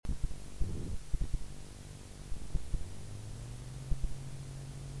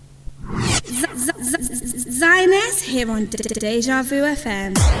Xioness here on Deja Vu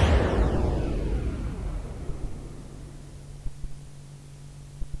FM.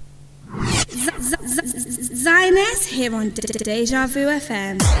 Xioness here on Deja Vu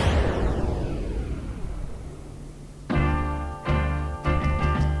FM.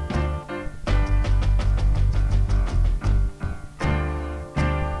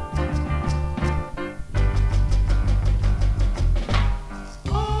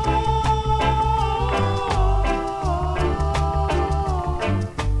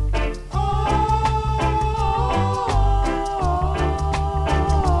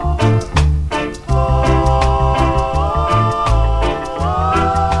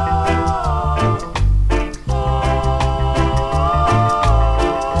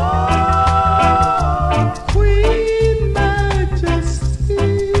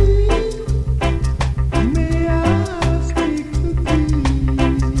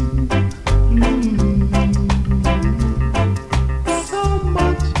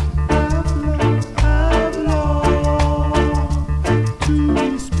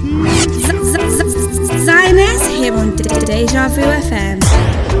 Here on Deja Vu FM.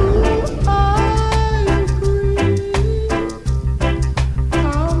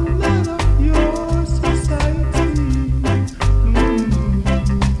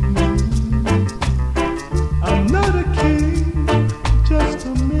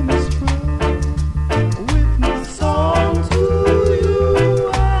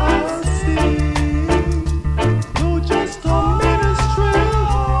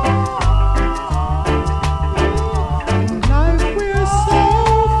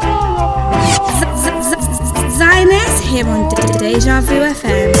 Here on Deja Vu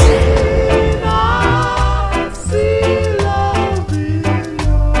FM.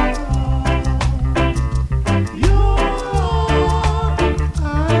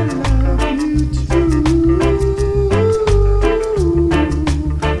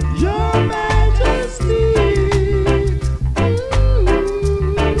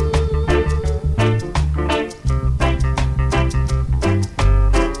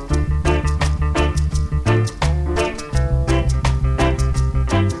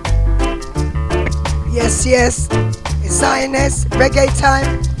 Yes, it's Xioness, reggae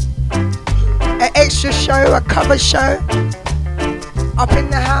time. An extra show, a cover show. Up in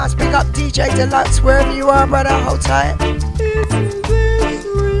the house, big up DJ Deluxe, wherever you are, brother, hold tight. Isn't this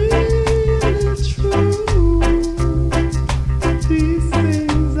really true? These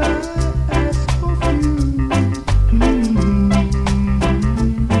things I ask of you.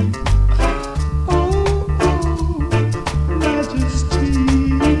 Oh, Majesty.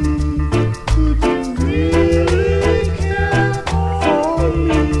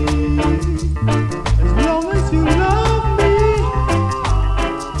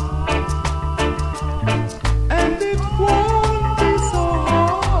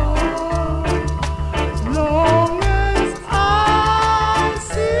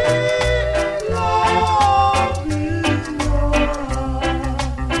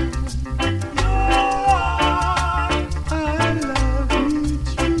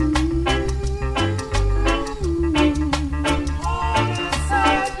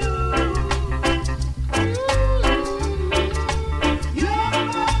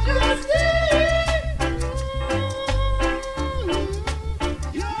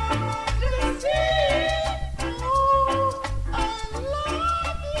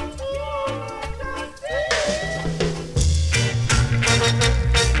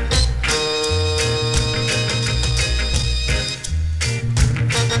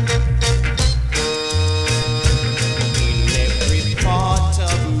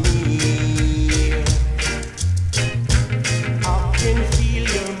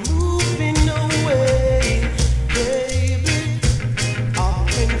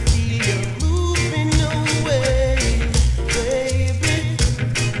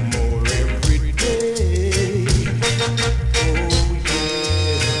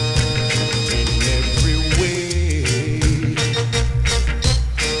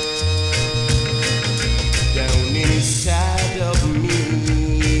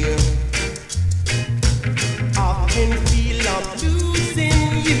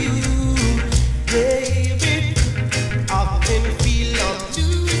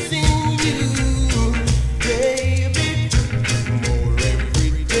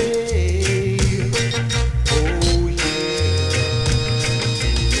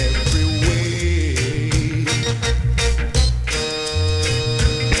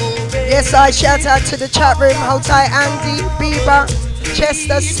 Yes, I shout out to the chat room. Hold tight, Andy, Bieber,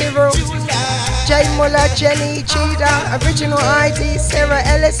 Chester, Cyril. Jay Muller, Jenny, Cheetah, Original ID, Sarah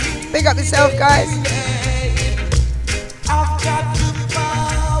Ellis. Big up yourself, guys. I've got the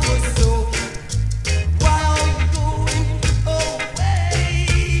power, so why are you going away?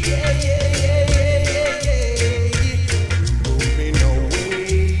 Moving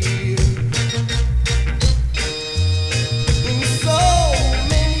away in so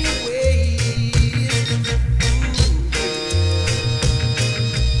many ways.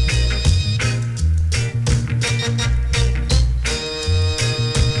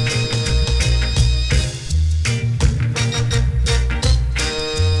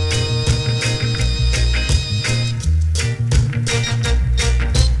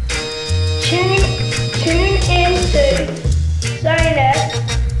 Tune into Xioness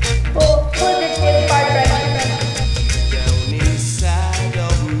for positive vibration. Down inside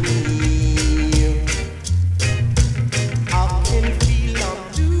of me, I can feel I'm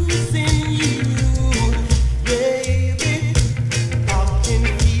losing you, baby. I can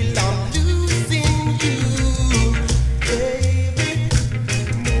feel I'm losing you, baby.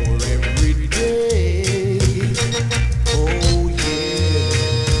 More every day. Oh yeah,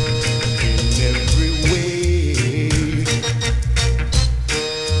 in every way.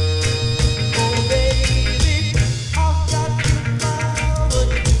 Oh baby, I've got the power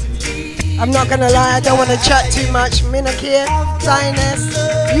to leave. I'm not gonna lie, I don't want to chat too much. Minak here, Xioness,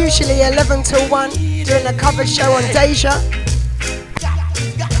 usually 11 till 1, doing a cover show on Deja.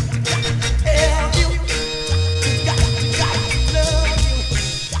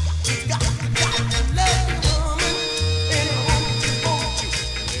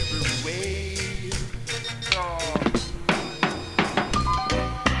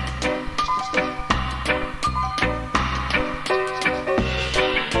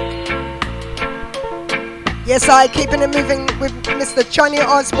 Yes, I keeping it moving with Mr. Johnny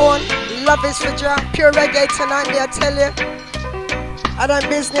Osborne. Love is for Ja. Pure reggae tonight, me I tell you. I done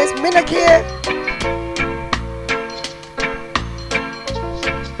business. Minak here.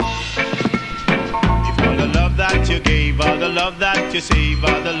 If all the love that you gave, all the love that you save,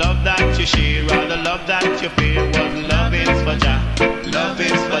 all the love that you share, all the love that you feel was love is for Ja. Love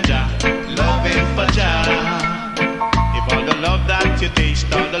is for Ja. Love is for Ja. If all the love that you taste,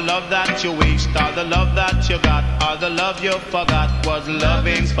 all the love that you waste, all the love that you got, all the love you forgot was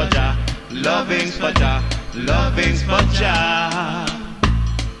loving's for Ja. Loving's for Ja. Loving's for Ja.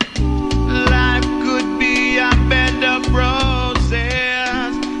 Life could be a bed of roses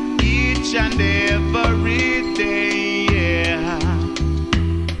each and every day, yeah.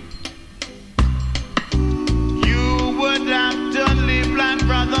 You would have to live like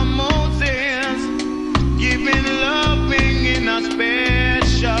Brother Moses, giving loving in a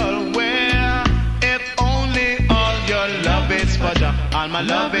special way. If only all your love is for Ja, all my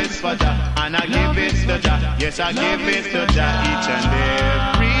love is for Ja, and I give it to Ja. Yes, I give it to Ja each and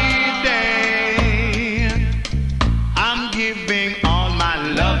every day. I'm giving all my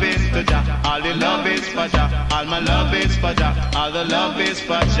love is to Ja, all the love is for Ja, all my love is for Ja, all the love is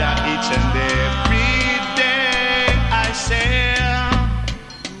for Ja each and every day. I say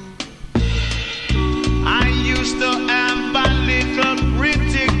I used to have a little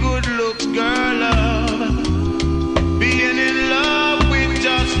pretty good looks girl, love, being in love with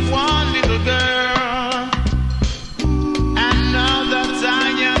just one little girl. And now that I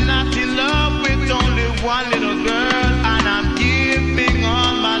am not in love with only one little girl, and I'm giving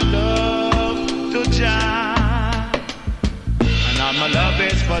all my love to Ja. And all my love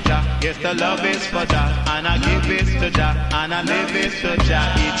is for Ja, yes the love is for Ja, and I give it to Ja, and I live it to Ja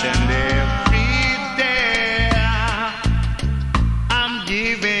each and every day. I'm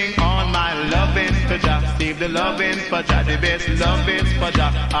giving all my loving to Ja, save the loving for Ja, the best love is for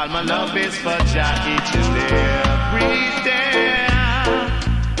Ja, all my love is for Ja each and every day.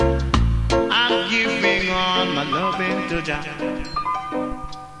 I'm giving all my loving to Ja.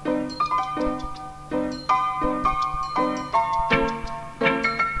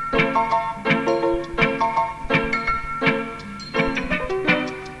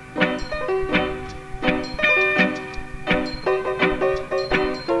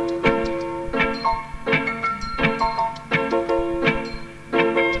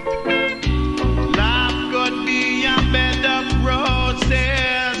 Life could be a bed of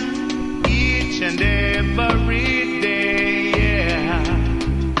roses each and every day, yeah.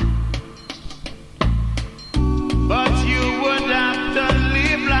 But you would have to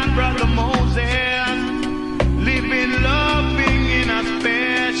live like Brother Moses, living loving in a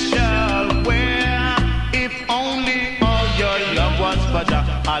special way. If only all your love was for Ja,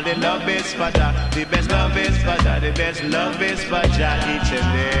 all the love is for Ja, the best love is for Ja, the best love is for Ja each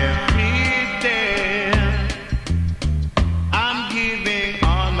and every day.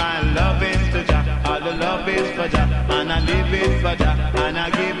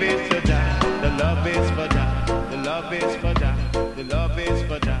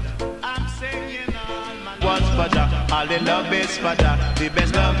 All the love is for Jah. The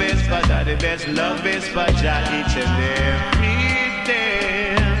best love is for Jah. The best love is for Jah. Each and every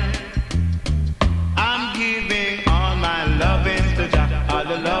day. I'm giving all my loving to Jah. All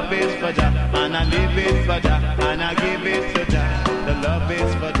the love is for Jah. And I live it for Jah. And I give it to Jah. The love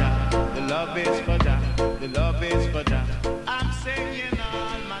is for Jah. The love is for Jah. The love is for Jah. I'm saying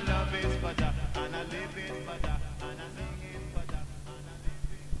all my love is for Jah. And I live it for Jah. And I sing it for Jah. And I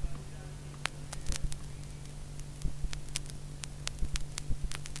live it for Jah.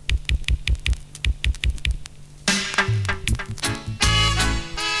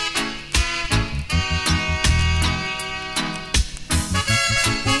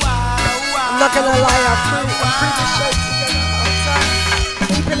 I'm not gonna lie, I threw the show together outside.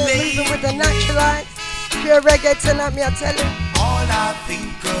 Keeping it moving with the natural light. Pure reggae tonight, me I tell you. All I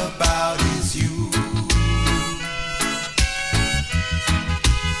think about is you.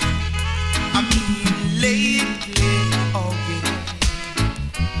 I mean lately, oh yeah.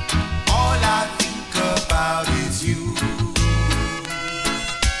 All I think about is you.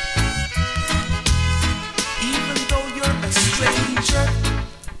 Even though you're a stranger,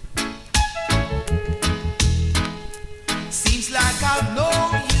 seems like I've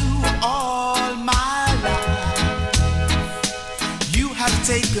known you all my life. You have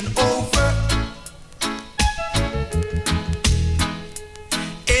taken over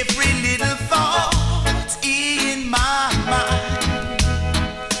every little thought in my mind,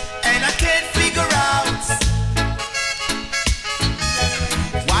 and I can't figure out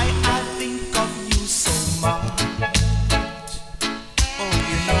why I think of you so much. Oh,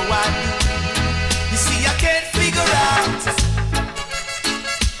 you know I do. You see, I can't figure out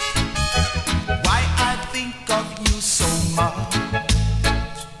why I think of you so much.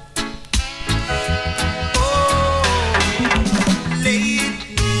 Oh,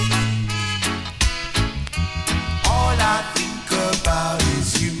 lately, all I think about is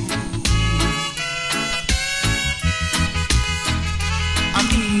you. I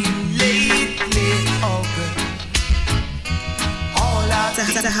mean, lately, oh girl, all I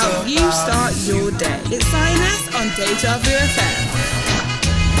think To help you about start is your you. day. It's Xioness on Deja Vu FM.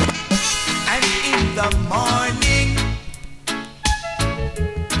 And in the morning,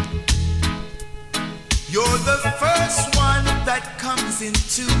 you're the first one that comes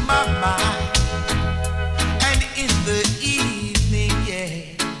into my mind. And in the evening,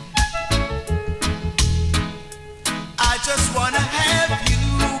 yeah, I just wanna have you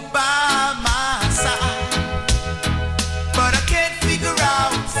by my side. But I can't figure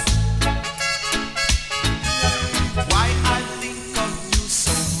out why I think of you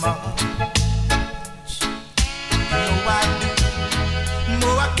so much. You know I do. No,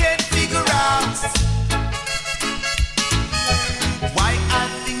 I can't figure out why I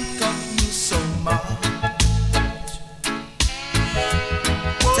think of you so much.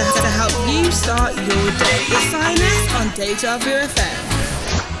 To help you start your day. It's Xioness on Deja Vu FM.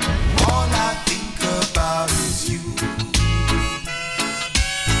 All I think about is you.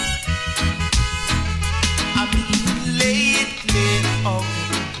 I mean, lately, oh,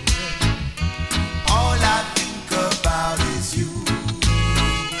 all I think about is you.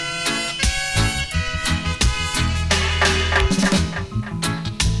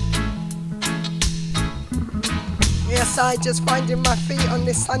 Yes, I just finding my feet on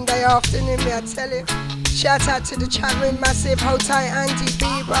this Sunday afternoon, me I tell you. Shout out to the chat room, massive. Hold tight, Andy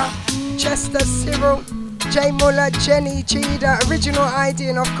Bieber, Chester, Cyril, Jay Muller, Jenny, G, the original ID,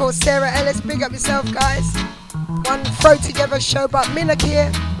 and of course Sarah Ellis. Big up yourself, guys. One throw together show, but Minak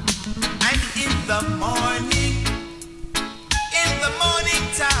here. And in the morning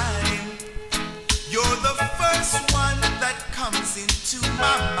time, you're the first one that comes into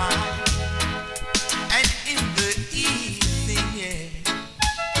my mind. And in the evening, yeah,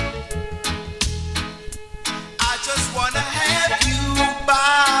 I just wanna have you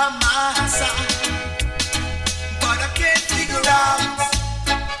by my side. But I can't figure out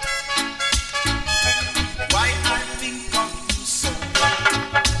why I think of you so much.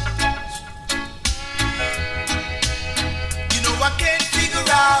 You know I can't figure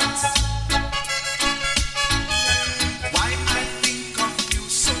out why I think of you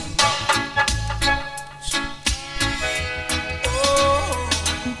so much. Oh,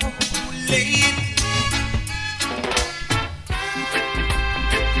 late.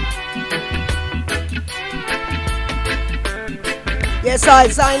 Yes, I,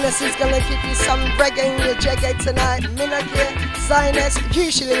 Xioness is gonna give you some reggae in your jaggy tonight. Minak here, Xioness,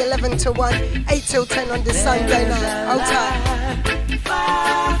 usually 11 to 1, 8 till 10 on this Sunday night. Hold tight.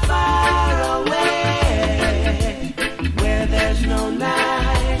 Far, far away, where there's no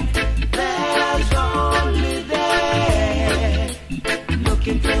night, there's only day.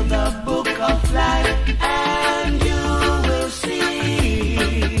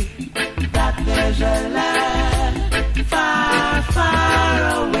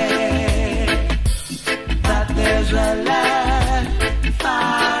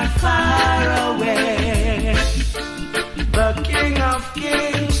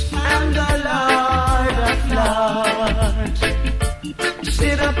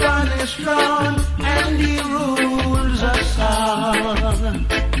 upon his throne and he rules us all.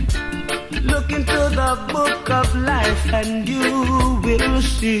 Look into the book of life and you will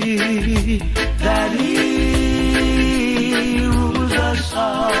see that he rules us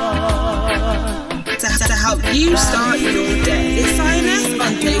all. To help you start your day. It's Xioness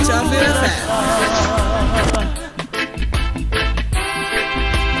on Deja Vu FM.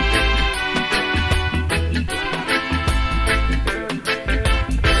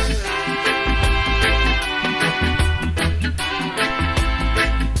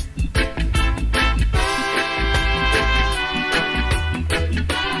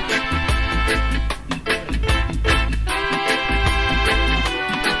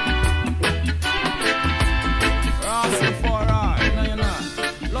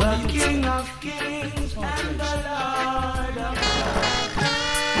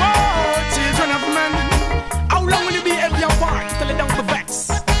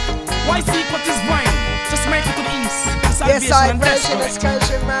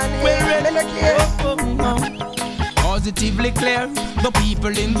 Positively clear, the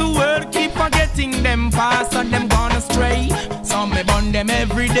people in the world keep forgetting them past and them gone astray. Some may burn them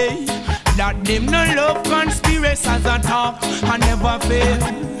every day. That them no love conspiracies at all and never fail.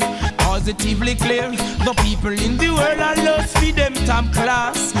 Positively clear, the people in the world are lost for them top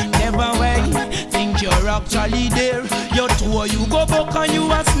class. Never way, think you're actually there. Your tour you go back and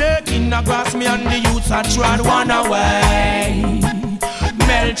you a snake in the grass. Me and the youths are trod one away.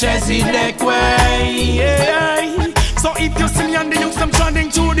 Melchizedek way, yeah. So if you see me and the youths, I'm treading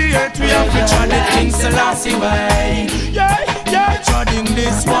to the earth. We have to tread the King Selassie way. Yeah, yeah, treading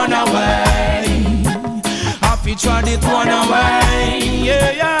this one away. Have to tread it one away.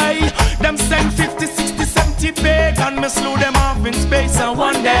 Yeah, yeah. Them send 50, 60, 70 pagan. Me slew them off in space and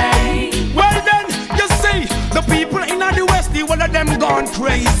one day. Well then, you see, the people in the West, the one of them gone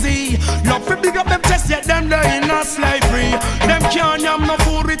crazy. Love to big up them chest, yet them they in a slavery. Them can't yam no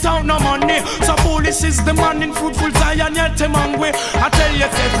food without no money. So police is the man in fruitful Zion, yet them hungry. I tell you,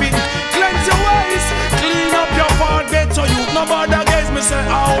 Stephen, cleanse your ways, clean up your part, better you. Nobody against me say,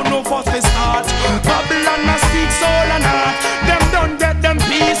 oh no, first they start. Babylon a speak soul and heart. Them don't get them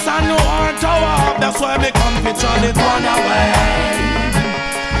peace and no heart to walk. That's why me come to try it one away.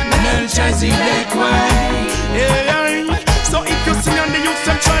 Melchizedek way. Yeah. So if you see me on the youth,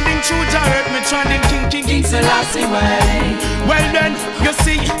 I'm trending through Jared, me trending King Selassie way. Well then, you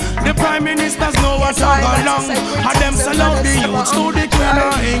see, the Prime Ministers know what's all along. And them sell out the youths to the Queen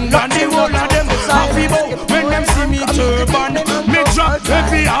of England. The whole of them happy bow when them see me turban. Me drop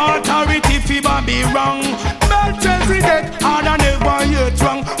every authority if I be wrong. Melchizedek, hard and never yet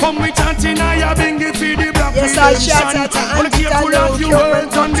wrong. Come we chanting, I bring it for the black redemption. All careful of your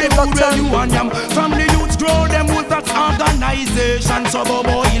words and the food where you and yam. From the youths grow them with that organization. So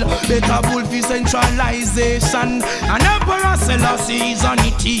boil, better fulfill centralization. And Emperor Selassie is an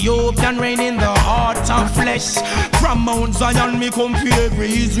Ethiopian reign in the heart of flesh. From Mount Zion me come for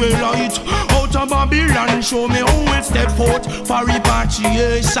every Israelite. Out of Babylon show me who will step out for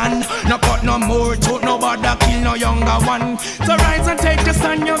repatriation. No cut no more throat, nobody kill no younger one. So rise and take a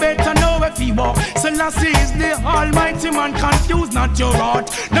stand, you better know if you walk. Selassie is the almighty man, confuse not your heart.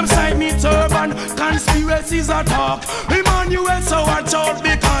 Them side me turban, conspiracies are talk. Emmanuel so watch out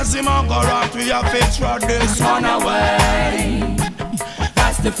because him a go rock. We have to throw this one away.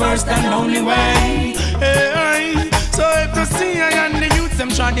 That's the first and only way. Hey, so if you see I and the youths them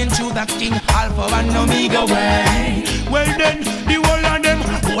treading through that King Alpha and Omega way. Well then, the whole of them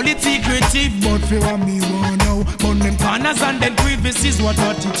hold it secretive, but for me one now. Burn them corners and then crevices, what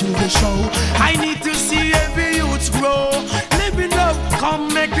attitude they show. I need to see every youth grow. Living love,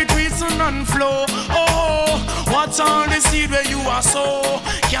 come make it reason and flow. Oh, what's on the seed where you are so?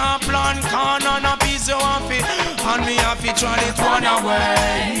 Can't plant corn on a piece of waffy. And me have to try it one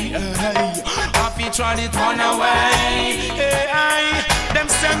away. Hey, have to try it one away. Hey, them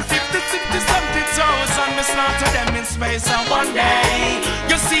send 50, 60, 70,000. Me slaughter them in space and one day.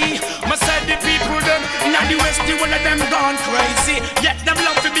 You see, me said the people them in the West, the one of them gone crazy. Yet them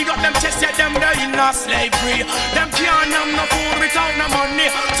love to big up them chest, yet them they in a slavery. Them can't have no food without no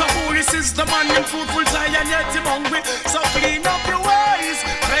money. So foolish is the man in fruitful Zion, yet him hungry. So clean up your ways,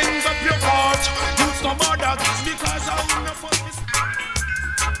 cleanse up your heart. Use no bother because I will not fuck this.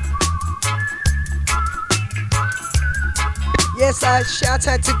 Yes, I shout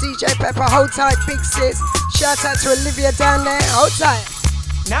out to DJ Pepper, hold tight, big sis. Shout out to Olivia down there, hold tight.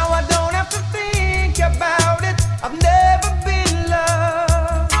 Now I don't have to think about it. I've never been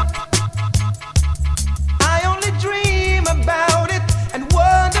loved. I only dream about it and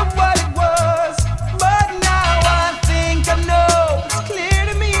wonder what it was. But now I think I know. It's clear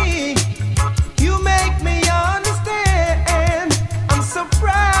to me.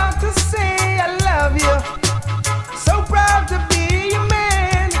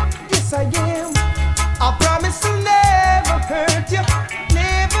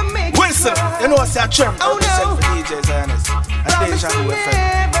 You know, say a trim represent for DJ Xioness at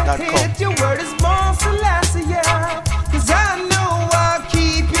DejaVuFM.com. Your word is more Selassie, yeah. 'Cause I know I'll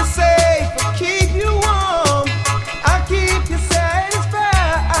keep you safe, I'll keep you warm, I'll keep you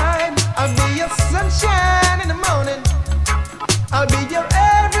satisfied. I'll be your sunshine in the morning, I'll be your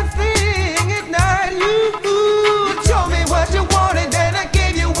everything at night. You told me what you wanted and I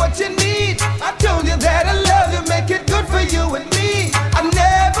gave you what you need. I told you that I love you, make it good for you and me. I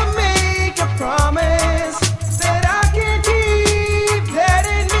never make a promise that I can keep. That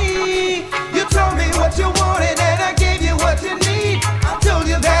in me. You told me what you wanted and I gave you what you need. I told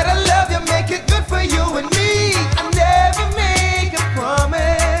you that I love you, make it good for you and me. I never make a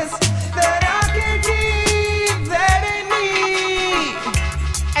promise that I can keep. That in me.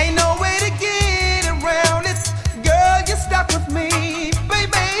 Ain't no way to get around it. Girl, you stuck with me,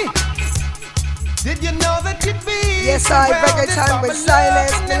 baby. Did you know that you'd be? Yes, I reggae time with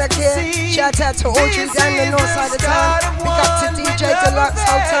Xioness, Minnock here. Shout out to Audrey down the north side of town. Big up to DJ Deluxe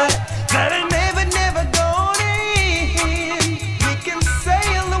Hotel. That I never gonna end. We can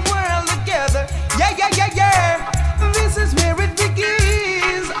sail the world together. Yeah. This is where it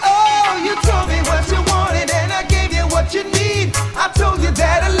begins. Oh, you told me what you wanted and I gave you what you need. I told you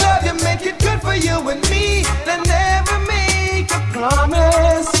that I love you, make it good for you and me. I never make a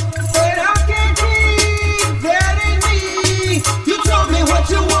promise that I can keep. That in me. You told me what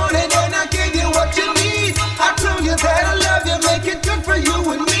you wanted and I gave you what you need. I told you that I love you, make it good for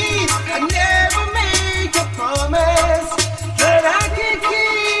you and me. I never make a promise that I can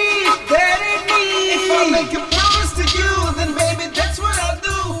keep. That in me. If I make a promise to you, then baby, that's what I'll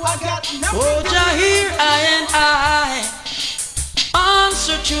do. I got nothing. Oh, Jah, hear I and I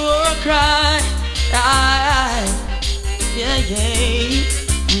answer to your cry. Yeah.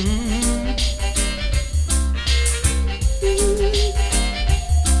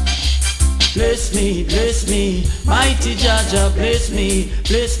 Bless me, mighty Jah, bless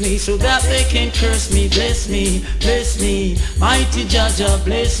me, so that they can curse me. Bless me, mighty Jah,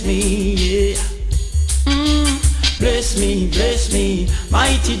 bless me, yeah. Bless me,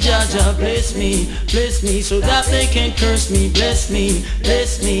 mighty Jah, bless me, so that they can curse me. Bless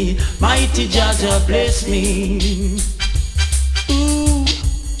me, mighty Jah, bless me. Ooh,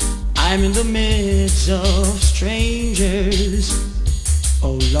 I'm in the midst of strangers.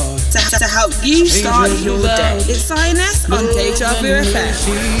 Oh Lord. To help you start your day. It's Xioness on Deja Vu FM.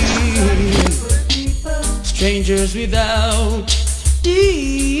 Strangers without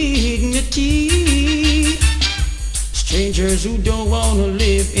dignity. Strangers who don't want to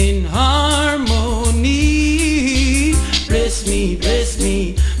live in harmony. Bless me,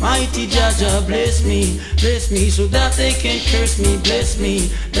 mighty Jah, bless me, so that they can curse me. Bless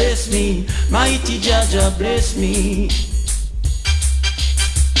me, mighty Jah, bless me.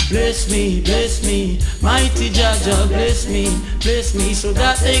 Bless me, mighty Jah, bless me, so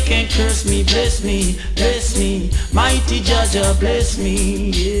that they can curse me. Bless me, mighty Jah, bless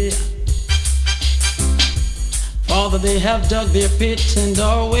me, yeah. Father, they have dug their pit and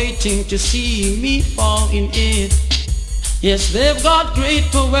are waiting to see me fall in it. Yes, they've got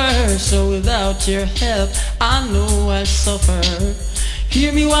great power, so without your help, I know I suffer.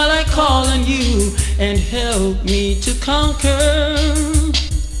 Hear me while I call on you and help me to conquer.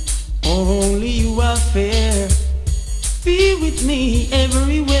 Only you are fair. Be with me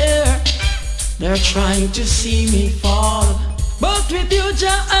everywhere. They're trying to see me fall, but with you,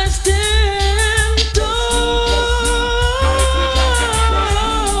 Jah, I stand tall.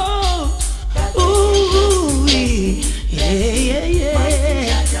 Ooh, yeah.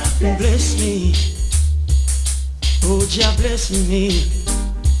 Bless me. Oh, Jah, bless me.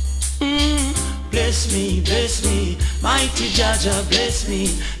 Bless me, mighty Jah, bless me,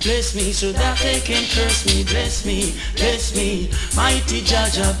 so that they can curse me. Bless me, mighty Jah,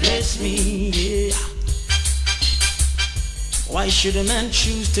 bless me, yeah. Why should a man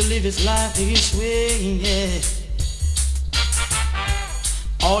choose to live his life this way, yeah?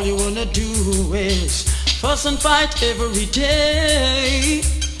 All you wanna do is fuss and fight every day.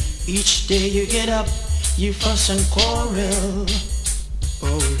 Each day you get up, you fuss and quarrel.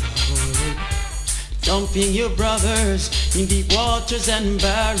 Oh Lord, dumping your brothers in deep waters and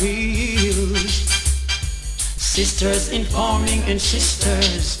barrels. Sisters informing in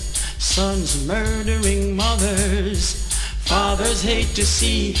sisters, sons murdering mothers. Fathers hate to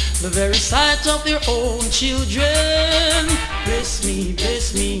see the very sight of their own children. Bless me,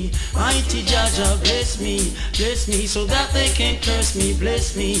 mighty Jah, bless me, so that they can curse me.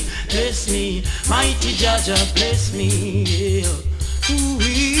 Bless me, mighty Jah, bless me, yeah.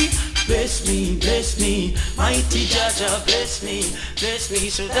 Ooh-wee. bless me, mighty Jaja, bless me,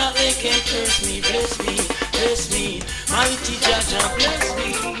 so that they can curse me, bless me, mighty Jaja, bless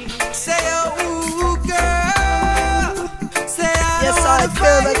me. Say oh girl, say I yes, I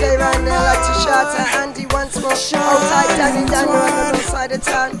feel the day right now. Like to shout at Andy once more. Hold tight, Danny Daniel on the north side of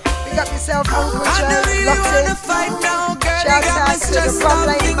town. Pick up yourself, Uncle Joe, locked in. Shout out to the Rum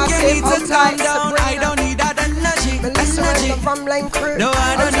Lane Massive, hold tight, Sabrina. I don't need that energy. Melissa and the Rum Lane crew. No,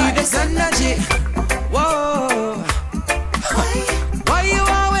 I don't need this energy. Whoa. Why you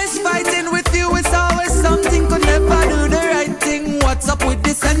always fighting with you? It's always something, could never do the right thing. What's up with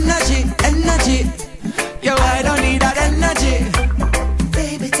this energy? Yo, I don't need that energy.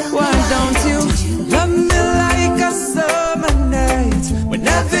 Why don't you love me like a summer night when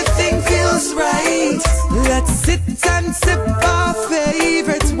everything feels right? Let's sit and sip our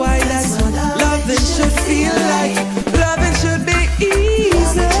favorite wine. That's what loving should feel like. Loving should be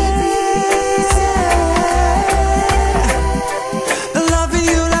easy. Loving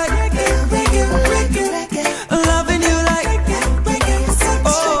you like, loving you like,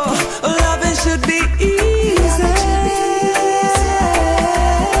 oh, loving should be easy.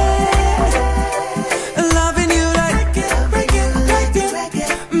 Loving you like,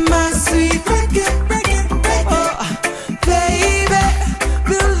 my sweet, oh, baby,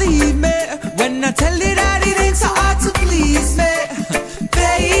 believe me when I tell you that it ain't so hard to please me.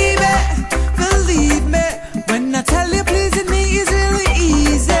 Baby, believe me when I tell you pleasing me is really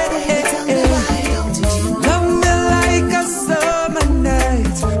easy. Love me like a summer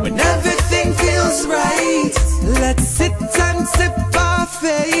night when everything feels right. Let's sit and sip our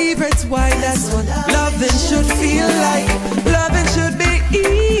favorite wine. That's what loving should feel like. Loving should be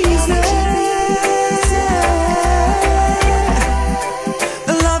easy.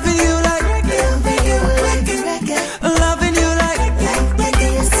 Loving you like, loving you like,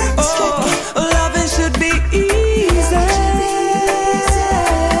 oh, loving should be easy.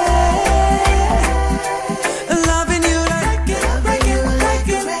 Loving you like,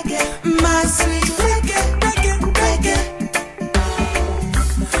 my sweet.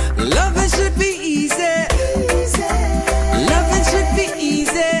 Loving should be easy. Loving should be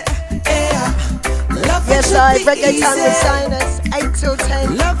easy. Yeah. Loving Yes, I reggae time with Xioness, 8 till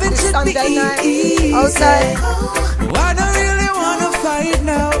 10 Loving this should Sunday be night. easy. Outside. I don't really wanna fight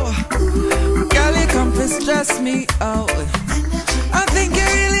now. Girl, you come to stress me out. I think you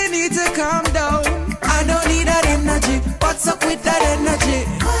really need to calm down. I don't need that energy. What's up with that energy?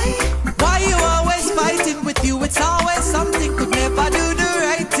 Why you always fighting with you? It's always something, could never do the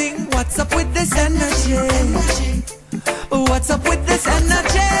right thing. What's up with this energy? What's up with this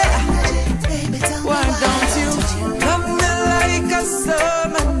energy? Why don't you love me like a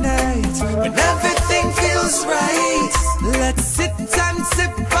summer night when everything feels right? Let's sit and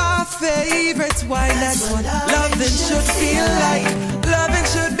sip our favorite wine. That's what loving should feel like. Loving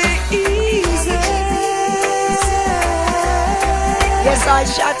should be easy. Yes, I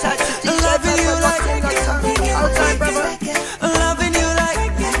shout out to DJ Loving you Pepper, locked in, locked on. Outside, brother. Loving you like,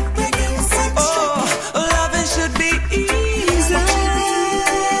 oh, loving should be easy.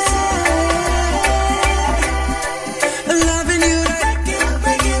 Loving you like,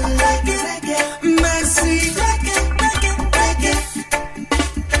 my sweet.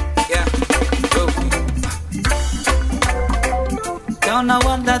 Yeah, don't know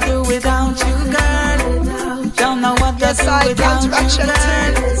what I do without you, girl. Don't know what Yes, I I do without counteraction you,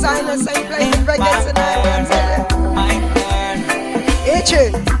 too. girl. Xioness ain't playing reggae tonight, man. Tell My girl. you. Hear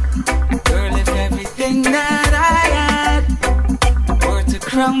tune. Girl, if everything that I had were to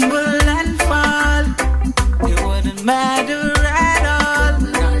crumble and fall, it wouldn't matter at all.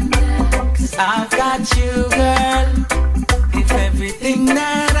 'Cause I've got you, girl. If everything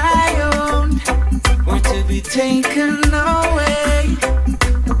that I owned were to be taken away,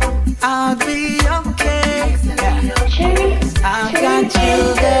 I'll be okay. I've got you,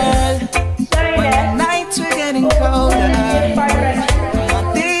 girl. When the nights were getting colder, my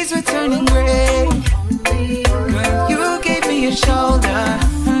days were turning gray, girl, you gave me a shoulder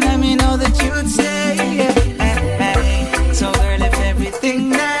and let me know that you'd stay. So girl, if everything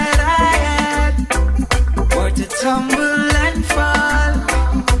that I had were to tumble and fall,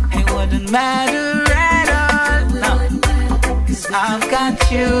 it wouldn't matter at all. No, 'cause I've got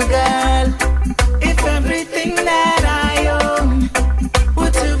you, girl. If everything that I own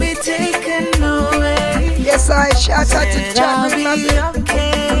were to be taken away, Yes, I shout out to the chat room, massive.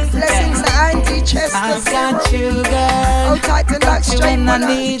 okay. Blessings to Andy, Chester, I've Sarah. got you, girl. Hold tight and lock Got you straight, when I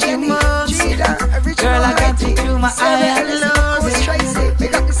brother. need you Jenny, most. Gina, original Girl, I got you Haiti. through my Sarah eye and Ellis, of lose course, it. Tracy.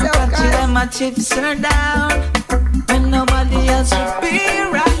 Pick up yourself, Got you guys. when my chips are down, when nobody else would be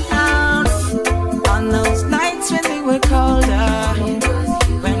around.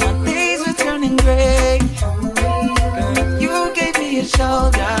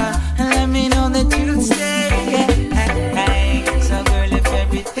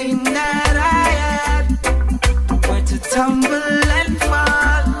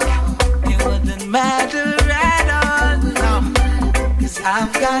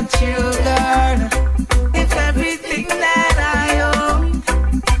 got you, girl. If everything that I own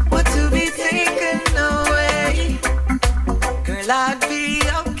were to be taken away, girl, I'd be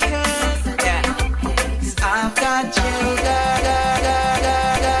okay. Yeah. 'Cause I've got you, girl.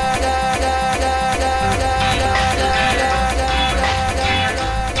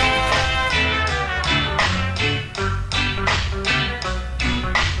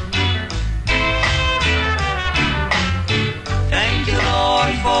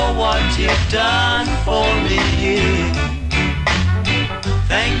 For what you've done for me.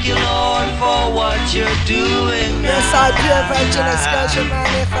 Thank you, Lord, for what you're doing now. Yes, I pure virgin excursion man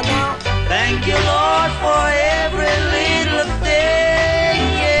here for now. Thank you, Lord, for every little thing.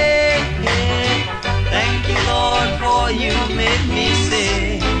 Yeah, yeah. Thank you, Lord, for you made me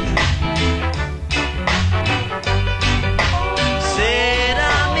sing. Said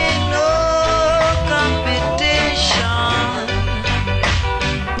I'm in no competition,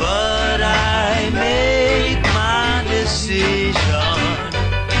 but I make my decision.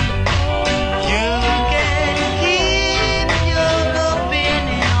 You can keep your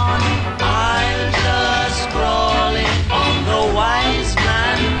opinion. I'll just crawling on the wise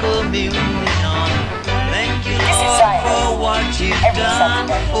man communion. Thank you, Lord, for what you've done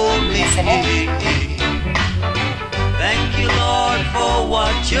for me. Thank you, Lord, for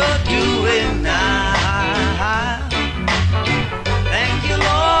what you're doing now. Thank you,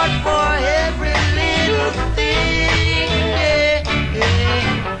 Lord, for every little thing. Yeah, yeah.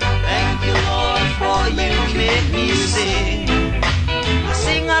 Thank you, Lord, for you made me sing. I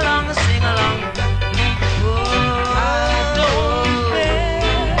sing along, I sing along. Oh, I don't bear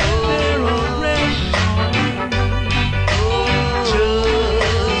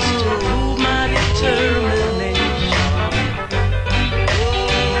just to prove my determination.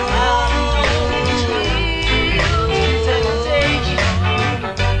 Oh, I don't temptation.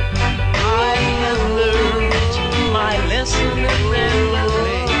 I have learned my lesson in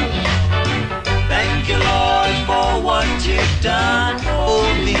revelation. Thank you, Lord, for what you've done for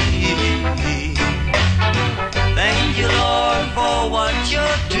me. Thank you, Lord, for what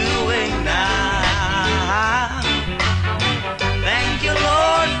you're doing now. Thank you,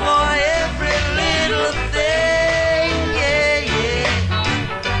 Lord, for every little thing. Yeah, yeah.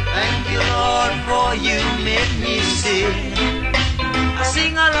 Thank you, Lord, for you made me sing. I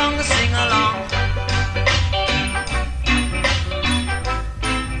sing along, I sing along.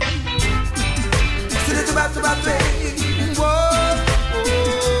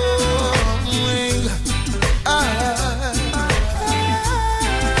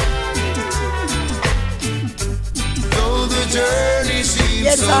 Though the journey seems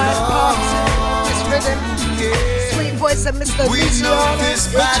Yes, so I long, part this rhythm. yeah. Sweet voice of Mr. We know this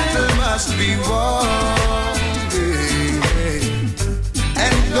Xioness. battle must be won, yeah.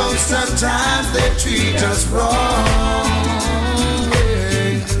 And though sometimes they treat us wrong,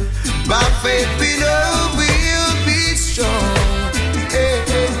 yeah. By faith we know we'll be strong,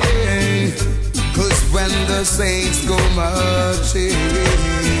 yeah. 'Cause when the saints go marching,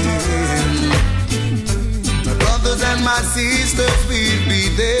 my brothers and my sisters will be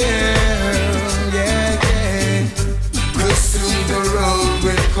there, yeah, yeah. 'Cause soon the road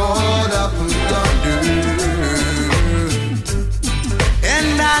will caught up with thunder,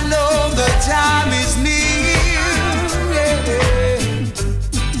 and I know the time is near, yeah.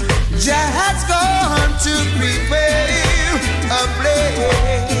 Jah has gone to prepare a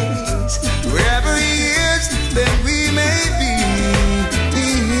place. Wherever He is, then we may be.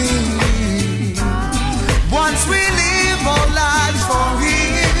 Once we live our lives for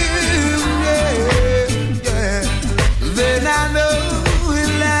Him, yeah, yeah, then I know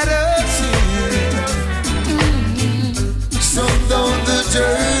He'll let us in. So though the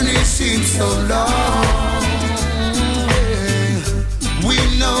journey seems so long, yeah, we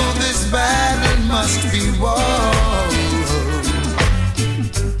know this battle must be won.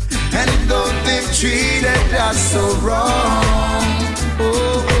 And though they've treated us so wrong,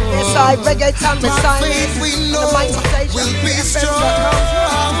 Yes, I reggae time by beside faith we me. know The mighty station. we'll be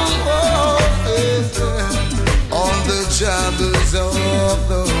strong. On the troubles of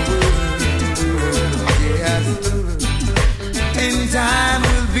the world, yes. In time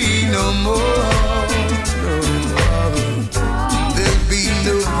will be no more. There'll be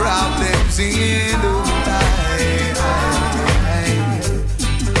no problems in the life.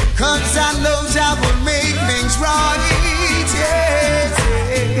 'Cause I know Jah will make things right, yes,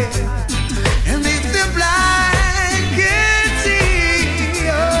 yeah. And if the blind can see,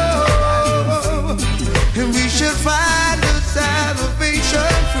 oh, and we should find the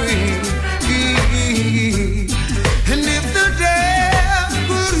salvation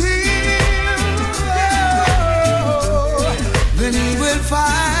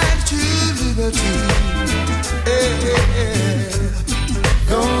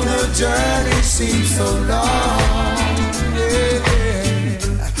journey seems so long. Yeah.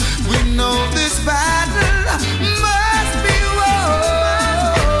 We know this battle must be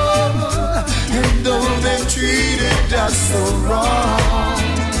won, and though they've treated us so wrong,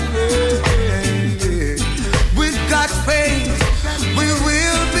 yeah. We've got faith, we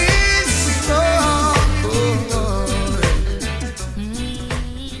will be strong.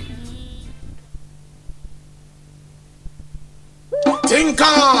 Think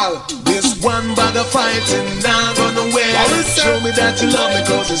all this one bag of fighting not gonna win. Show me that you love me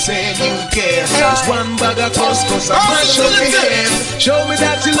cause you say you care. This one bag of cause I'm mash up your head. Show me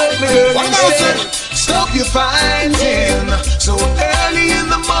that you love me girl instead. Stop your fighting so early in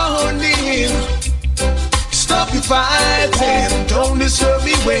the morning. Stop your fighting. Don't disturb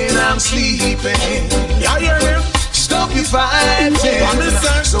me when I'm sleeping. Yeah, yeah, yeah. Stop your fighting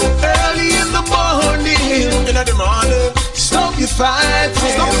so early in the morning. Stop your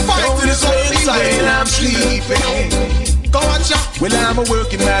fighting. Don't disturb me when I'm sleeping. Go on, Chuck. Well, I'm a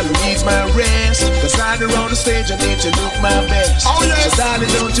working man who needs my rest. Cause right around the stage I need to look my best. Oh yes. So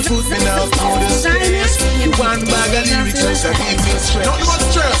darling, don't you put me now through the stress. You one bag of lyrics that give me stress. Don't you want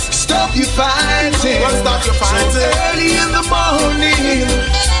stress? Stop your fighting. Stop your fighting. So early in the morning.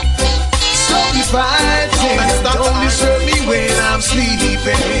 Stop your fighting. Don't disturb me when I'm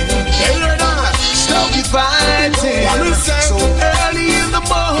sleeping. Stop your fighting. So early in the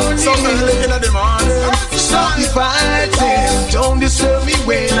morning. Stop your fighting. Don't disturb me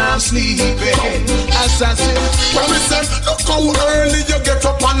when I'm sleeping. Assassin. Well, listen, look how early you get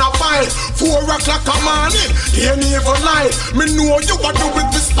up on a fight. 4 o'clock a morning, ain't even light. Me know you a do it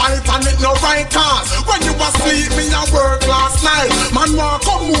despite and it no right cause. When you was sleep, me a work last night. Man want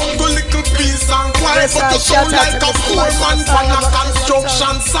come home to little peace and quiet. But you sound like a poor man on a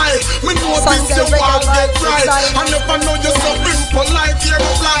construction site. Me know this you all get right. I never know you so impolite, you're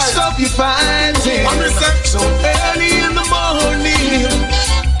blind. Stop your fighting. So early in the morning.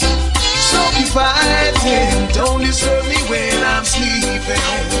 Stop your fighting. Don't disturb me when I'm sleeping.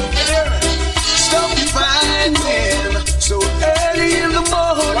 Stop your fighting. So early in the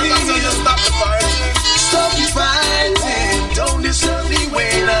morning. Stop your fighting. Don't disturb me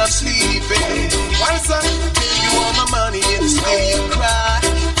when I'm sleeping. Why, son? Tell you all my money and still you cry.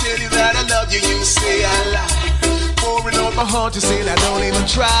 Tell you that I love you, you say I lie. Pouring out my heart, you say I don't even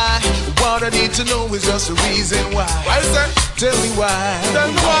try. What I need to know is just the reason why. Why, sir? Tell me why. Tell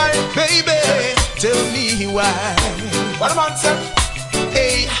me why. Baby, tell me why. What about, sir?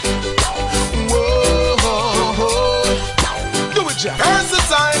 Hey. Whoa. Do it, Jack. Here's the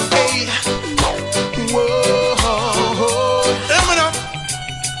time. Hey. Whoa. Hear me now.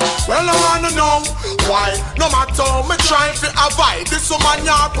 Well, I wanna know why. No matter how me try to avoid this woman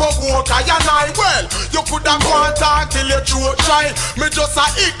you provoke I and I. Well, you coulda gone talk till you throat try. Me just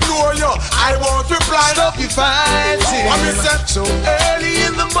ignore you. I won't reply. Stop your fighting. What me say? So early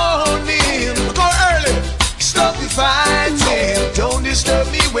in the morning. Go early. Stop your fighting. Don't disturb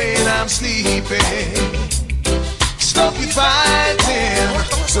me when I'm sleeping. Stop your fighting.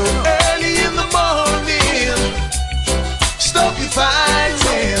 So early in the morning. Stop your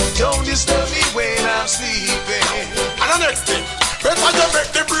fighting. Don't disturb me when I'm sleeping. And the next thing, better you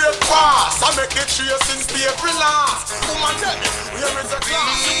make the break fast. I make the tracing stay every last. Woman, tell me, where is the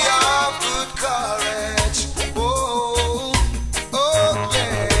class? Be of good courage. Oh, oh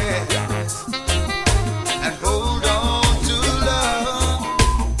yes. And hold on to love.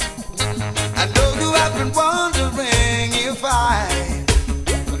 I know you have been wondering if I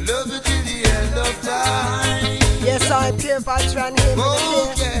will love you till the end of time. Yes, I'm purified, trying to hear me.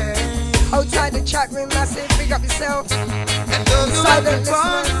 Oh yeah. Hold tight the chat room, massive, big up yourself. And though you have been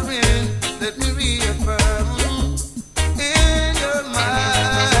wondering, let me reaffirm in your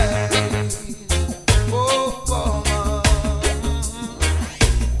mind. Oh, woman,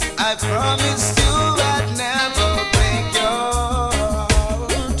 I promised you I'd never break your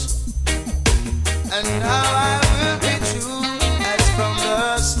heart. And now I will be true as from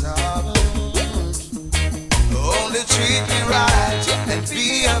the start. Only treat me right and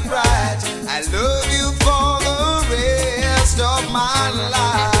be upright. I love you for the rest of my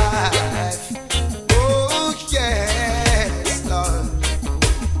life. Oh,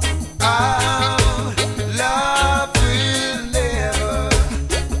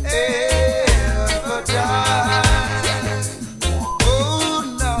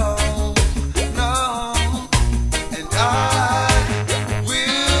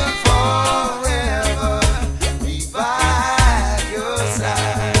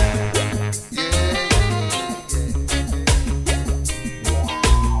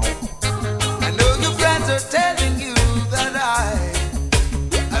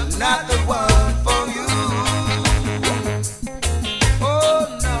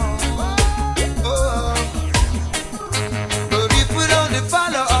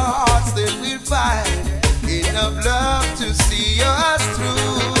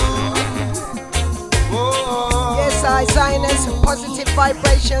 I Xioness, positive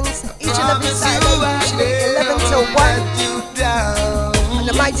vibrations. Each and every Saturday, usually 11 till 1. On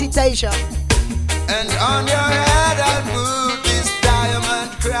the mighty Deja. And on your head I'll put this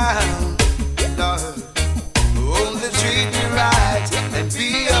diamond crown. Lord, only treat me right and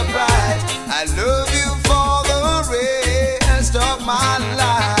be upright. I love you for the rest of my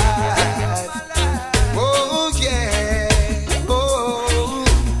life. Oh yeah, oh,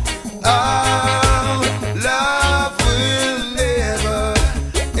 love will never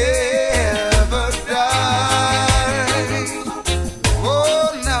ever die. Oh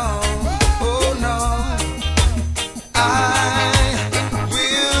no, I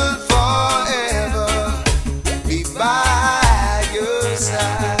will forever be by your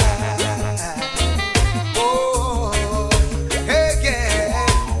side. Oh, hey, yeah.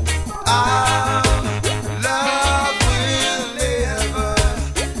 Our love will never,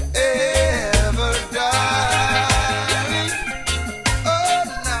 ever die. Oh,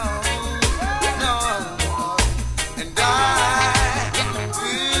 no. And I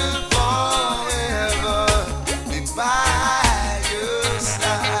will forever be by your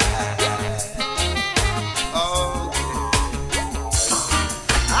side. Oh,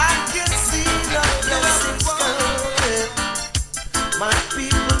 I can see the blessings coming. My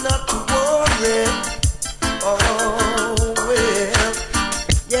people not to worry. Oh, well.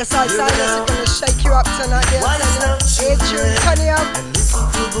 Yes, I Xioness are gonna shake you up tonight. Yes, Why is not Here, children? turn it up. And listen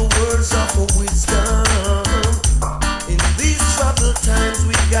to the words of wisdom. In these troubled times,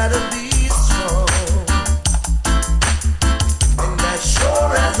 we gotta be strong. And as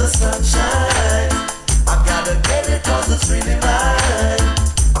sure as the sun shines, I gotta get it 'cause it's really mine.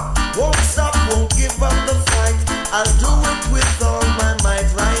 Won't stop, won't give up the fight. I'll do it with all my might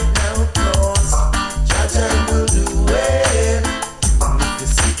right now, 'cause Jaja will do it. And if you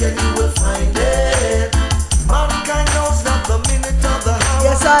seek and you will find it. Mankind knows not the minute or the hour.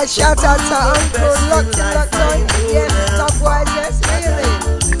 Yes, I shout out to Uncle Locked in Locked on. Yes, top wise, yes, really.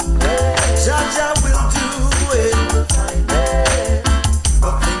 Jaja will do it.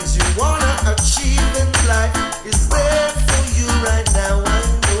 The things you wanna achieve in life is there for you right now. I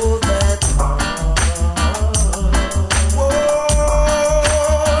know that.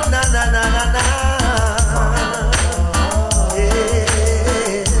 Whoa, na na na na na.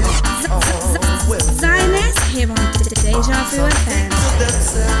 Yeah. Oh, well. Xioness here on Deja Vu FM. To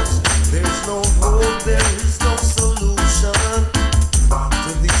themselves, there's no hope, there is no solution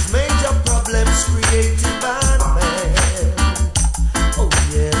to these major problems created by man. Oh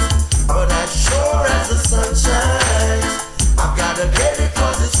yes, but as sure as the sun shines, I gotta get it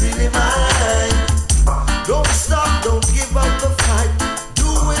 'cause it's really mine. Don't stop, don't give up the fight. Do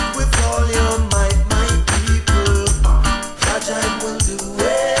it with all your might, my people. Jaja will do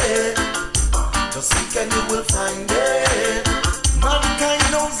it. Just seek and you will find it. Mankind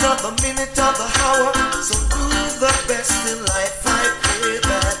knows of the minute of the hour, so do the best in life. I pray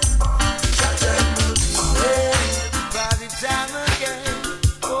that Jaja will do it. by the time again.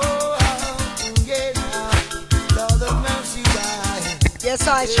 Oh, yeah. Lord of mercy, why? Yes,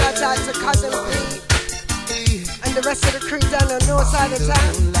 I shout out to Cousin P and the rest of the crew down the north side of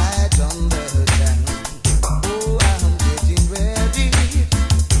town. Light on the town. Oh, I'm getting ready.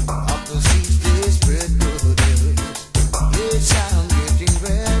 Up the seas they spread good news. Yes, I'm getting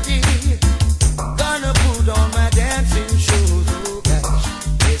ready. Gonna put on my dancing shoes. Oh gosh,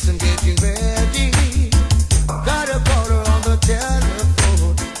 yes, I'm getting ready. Got a caller on the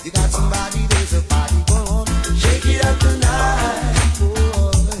telephone. You got somebody, there's a party going on. Shake it up tonight,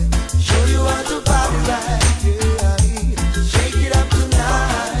 boy. Show you how to party right. Yeah, shake it up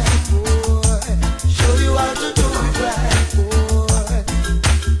tonight, boy. Show you how to do it right, boy.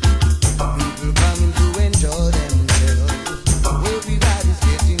 People coming to enjoy themselves. Everybody's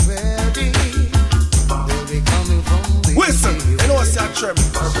getting ready. They'll be coming from the Listen, you know what's that Trevor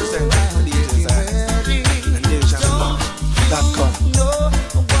represent DJ Xioness and DejaVu.com. No,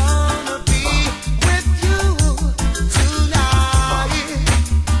 I wanna be with you tonight,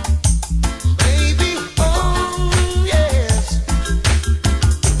 baby. Oh yes,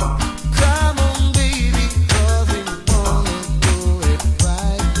 come on, baby, 'cause we wanna do it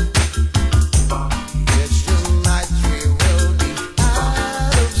right. Yes, tonight we will be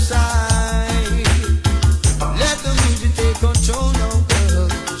out of sight. Let the music take control now, girl.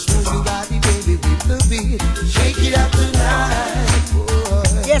 Smooth your body, baby, with the beat. Shake it up tonight,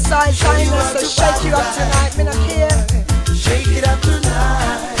 boy. Yes, I Xioness to shake you up tonight. Me not here. Shake it up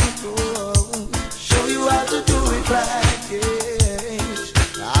tonight, boy. Show you how to do it right, yes.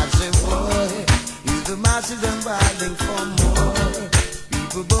 I say, boy, you the masses and riding for more.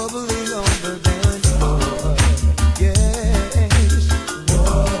 People bubbling on the dance floor, yeah.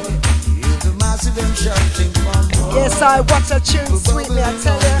 Yes, I watch a tune, sweet me, I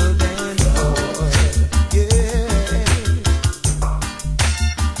tell you.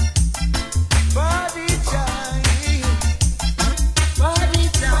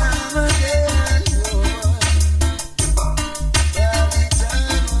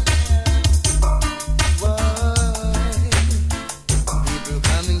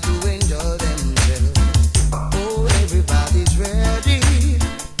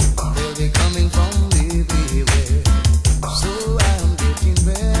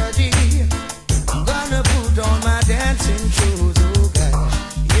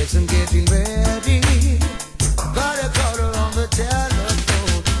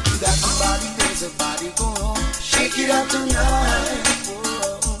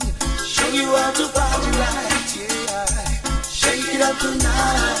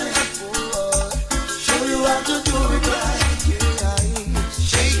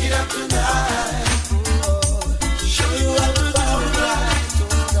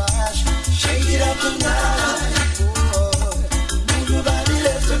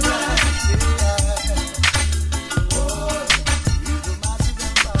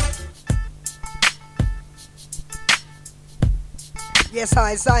 Yes,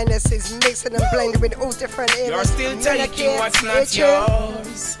 Xioness is mixing and blending with all different eras. You're still taking what's not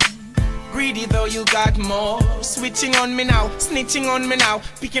yours. Greedy though you got more. Switching on me now, snitching on me now,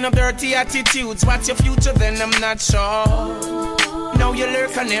 picking up dirty attitudes. What's your future then? I'm not sure. Now you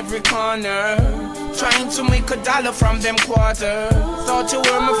lurk on every corner, trying to make $1 from them quarters. Thought you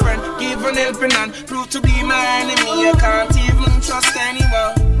were my friend, give an helping hand, prove to be my enemy. I can't even trust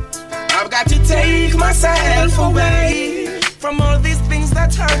anyone. I've got to take myself away from all these things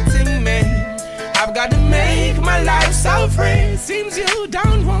that's hurting me. I've got to make my life so free. Seems you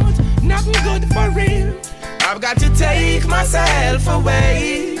don't want nothing good for real. I've got to take myself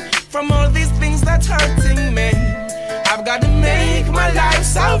away from all these things that's hurting me. I've got to make my life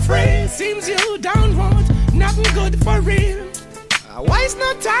so free. Seems you don't want nothing good for real. Waste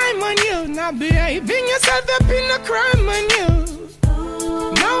no time on you, not behaving yourself up in a crime on you.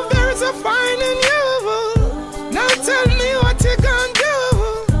 Now there's a fine in you. Now tell me what you gonna do.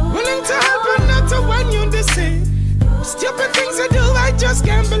 Willing to help and not to want you to see. Stupid things you do, I just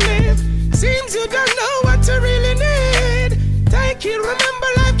can't believe. Seems you don't know what you really need. Take it, remember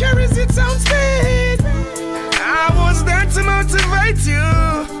life carries its own speed. I was there to motivate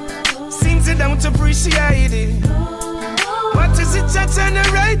you. Seems you don't appreciate it. What is it that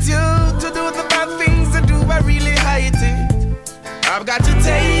generate you to do the bad things to do? I really hate it. I've got to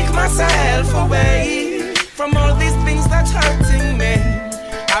take myself away from all these things that's hurting me.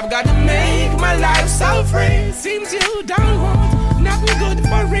 I've got to make my life so free. Seems you don't want nothing good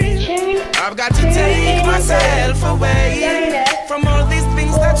for real. I've got to take myself away from all these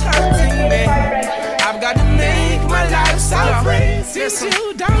things that's hurting me. I've got to make my life so free. Seems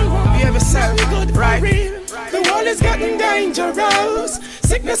you don't want nothing good for real. The world is getting dangerous.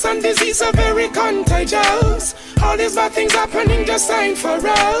 Sickness and disease are very contagious. All these bad things happening just ain't for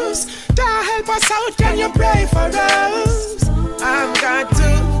us. God help us out, can you pray for us? I've got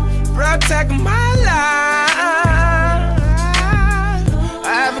to protect my life.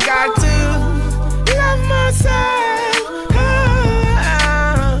 I've got to love myself.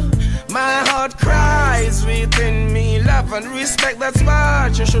 My heart cries within me. Love and respect, that's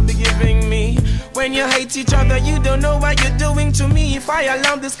what you should be giving me. When you hate each other, you don't know what you're doing to me. If I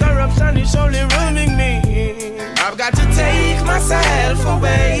allow this corruption, it's only ruining me. I've got to take myself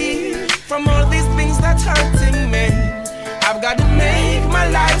away from all these things that's hurting me. I've got to make my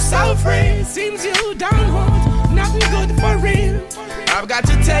life so free. Seems you don't want nothing good for real. I've got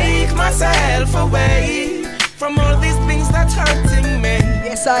to take myself away from all these things that's hurting me.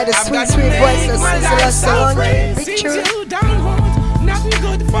 Yes, I the sweet, sweet voice of Sizzler Song. Seems you don't want nothing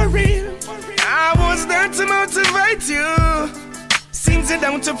good for real. I was there to motivate you. Seems you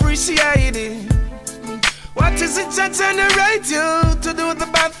don't appreciate it. What is it that generate you to do the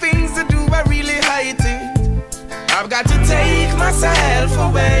bad things to do? I really hate it. I've got to take myself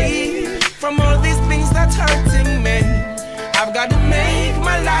away from all these things that's hurting me. I've got to make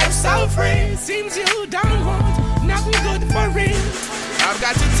my life so free. Seems you don't want nothing good for real. I've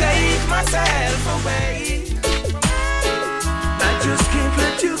got to take myself away. I just can't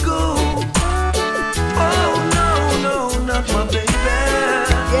let you go. Oh no, no, not my baby.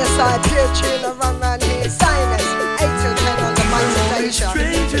 Yes, I play a tune around here. Xioness, 8 to 10 on the motivation.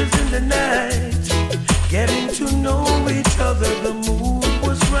 Strangers in the night, getting to know each other. The mood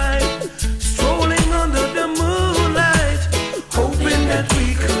was right, strolling under the moonlight, hoping that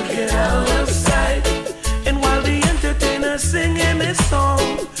we could get out of sight. And while the entertainer's singing his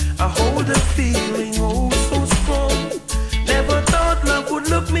song, I hold a feeling oh so strong.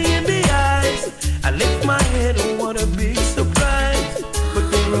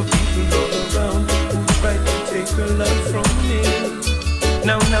 of people all around who tried to take her love from me.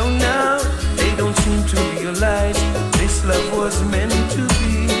 Now, they don't seem to realize this love was meant to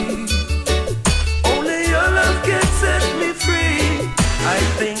be. Only your love can set me free. I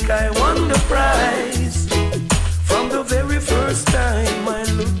think I won the prize. From the very first time I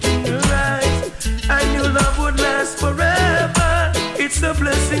looked in your eyes, I knew love would last forever. It's a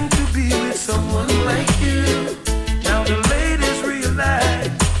blessing to be with someone like you. Now the ladies realize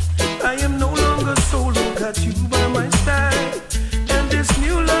I am no longer solo, got you by my side. And this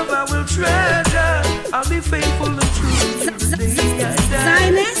new love I will treasure. I'll be faithful and true to the day I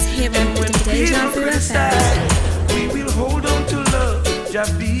die. Xioness here on Deja Vu FM. We will hold on to love,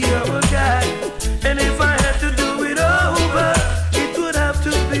 just be our guide. And if I had to do it over, it would have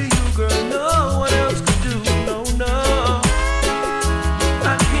to be you, girl. No one else could do. No.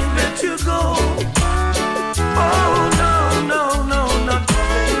 I can't let you go. Oh, no, not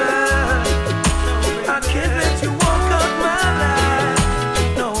baby. I can't let you walk out my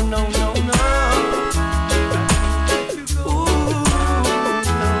life. No. Ooh,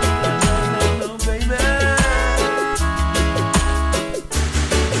 no, baby.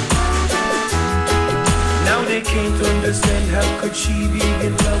 Now they can't understand how could she be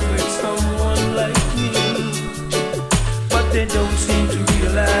in love with someone like me. But they don't seem to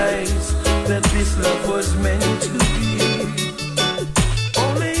realize that this love was meant to be.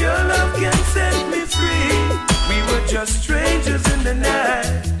 Only your love can set me free. We were just strangers in the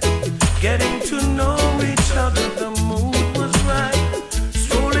night, getting to know each other, the mood was right.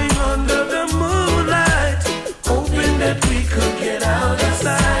 Strolling under the moonlight, hoping that we could get out of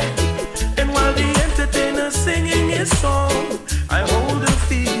sight. And while the entertainer's singing his song, I hold a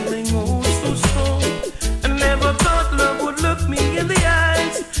feeling oh so strong. I never thought love would look me in the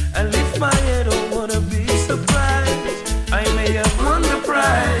eyes. I lift my head, oh what a big surprise. I may have won the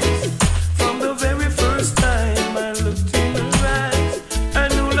prize. From the very first time I looked in her eyes, I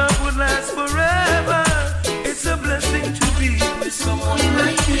knew love would last forever. It's a blessing to be with someone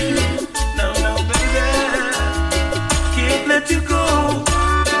like you. Now, baby, can't let you go.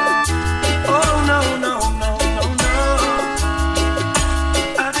 Oh, no.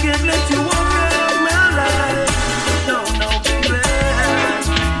 I can't let you walk out of my life. No, baby.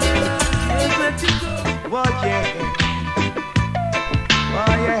 Can't let you go.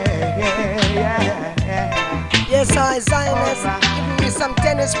 Oh, yeah. Yes, I, Xioness, giving you some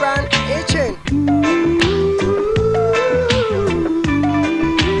Dennis Brown itching.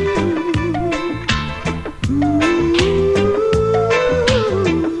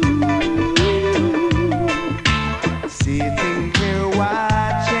 Sitting here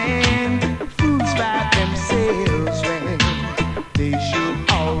watching fools by themselves when they should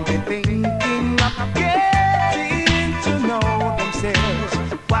all be thinking of getting to know themselves.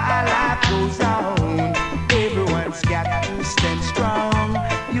 While life goes on, everyone's got to stand strong.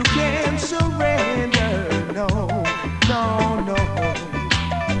 You can't surrender, no.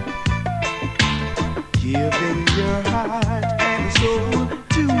 Giving your heart and soul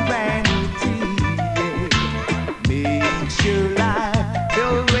to vanity, yeah, makes your life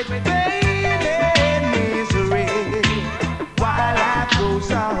filled with pain and misery. While life goes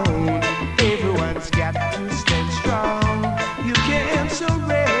on, everyone's got to stand strong. You can't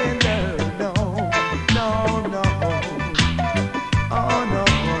surrender, no. Oh no.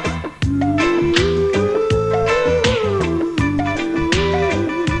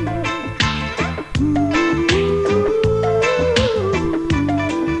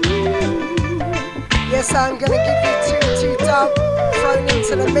 Yes, I'm gonna give you two dub thrown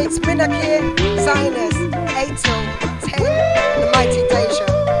into the mix. Minnock here, Xioness, 8 till 10, the mighty Deja.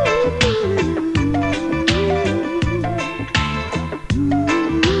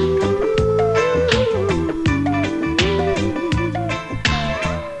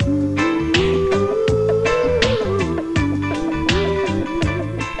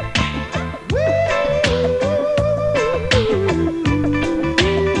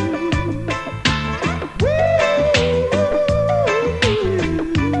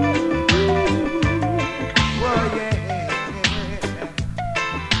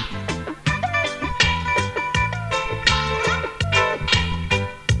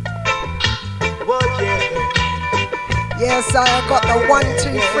 Yes, I got the 1, 2,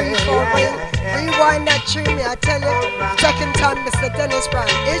 3, 4 ring. Rewind that tune, me, I tell you. Second time, Mr. Dennis Brown,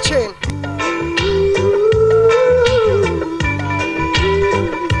 itching.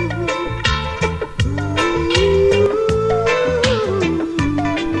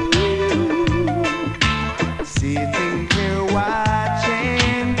 Sitting here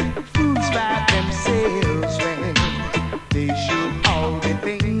watching fools by themselves when they should all be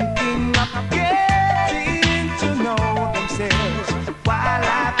thinking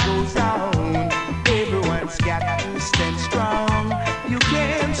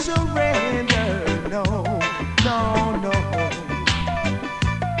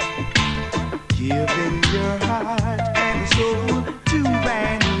your heart and soul to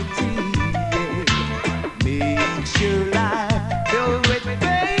vanity. Makes your life filled with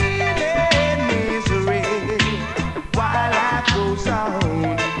pain and misery. While life goes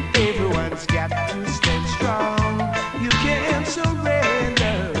on, everyone's got to stand strong. You can't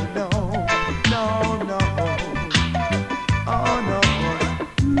surrender, no, no, no. Oh no.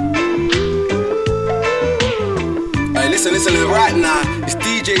 Hey, listen right now. It's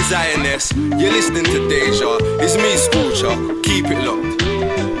DJ Xioness. You're listening to Deja. It's me, Scorcher. Keep it locked.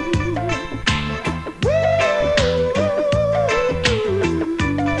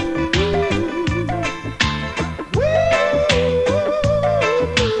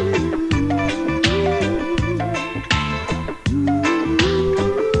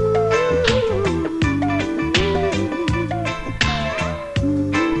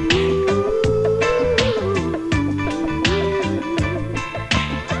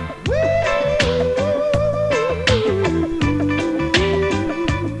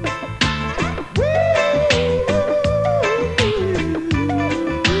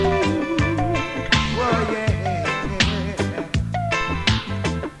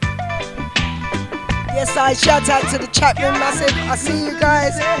 Shout out to the chat room massive. I see you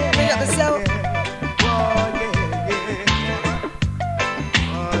guys. Bring up the cell.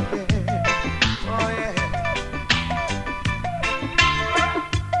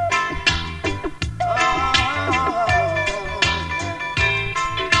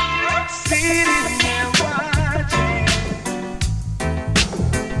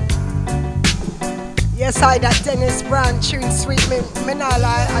 Yes, I that Dennis Brown tune, sweet me not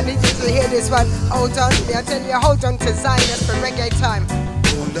lie. I need you to hear this one. Hold on, me I tell you, hold on to Xioness for reggae time.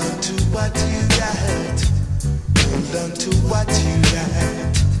 Hold on to what you got. Hold on to what you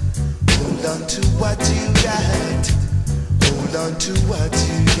got. Hold on to what you got. Hold on to what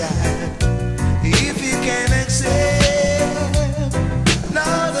you got. If you can accept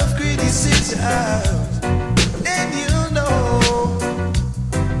lot of criticism, then you know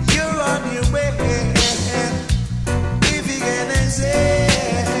you're on your way.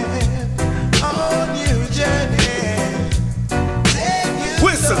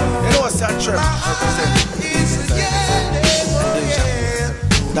 Whistle, you know what's that trip?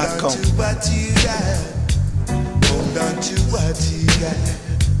 Hold on to what you got.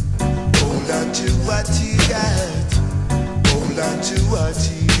 Hold on to what you got. Hold on to what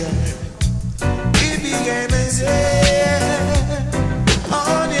you got. If you can accept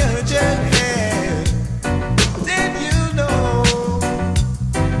on your journey, then you know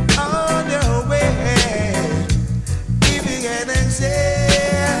on your way. If you can accept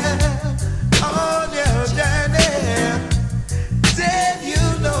on your journey, then you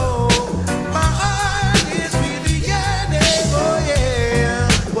know my heart is really yearning. Oh yeah,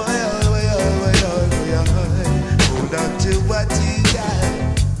 boy, hold on to what you got.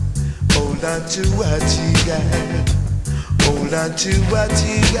 Hold on to what you got. Hold on to what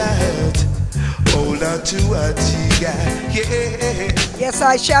you got. Hold on to what you got. Yeah. Yes,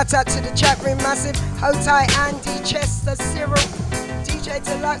 I shout out to the chat room massive. Hold tight, Andy, Chester, Cyril, DJ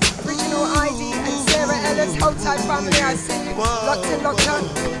Deluxe, Original ID, and Sarah Ellis. Hold tight, family. I see you. Locked in, locked on.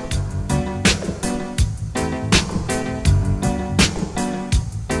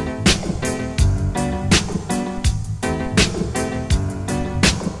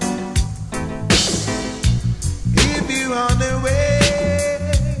 If you on the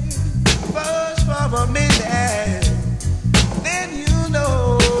way, first for a minute, then you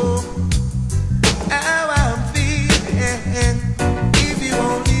know how I'm feeling. If you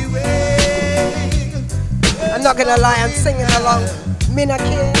only wait, I'm not gonna lie, I'm singing along. Mina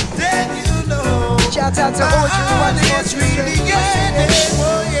King. then you know. Shout out to Audrey once more. It's really getting.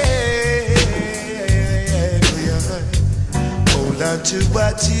 Oh yeah. Hold on to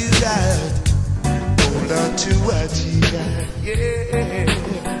what you got. Hold on to what you got. Yeah.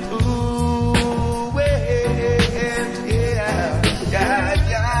 Ooh, yeah, yeah,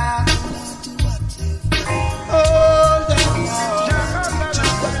 yeah. Hold on to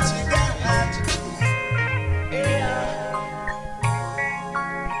what you got.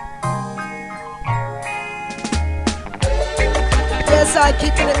 Yes, I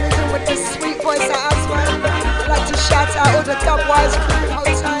keeping it moving with the sweet voice of Aswan. I'd like to shout out all the Dubwise crew,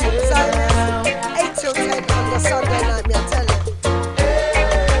 hold tight, Xioness. 8 till 10 on the Sunday night, me I tell you.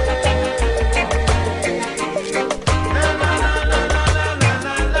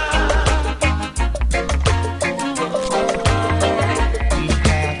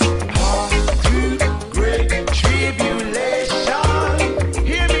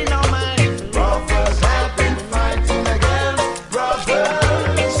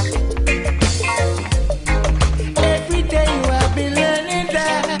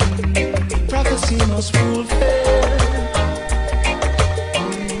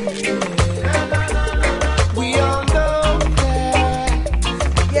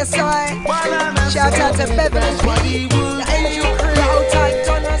 Yes, I. Shout out to Beverly P, the Angel Crew, the Old Tight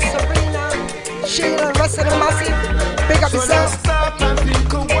Donna, Serena, Sheila, and rest of the massive. Big up yourself. Stop and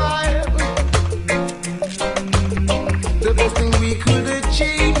think a while. The best thing we could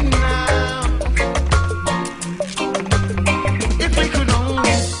achieve now. If we could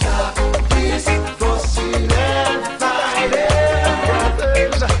only stop this fussing and fighting,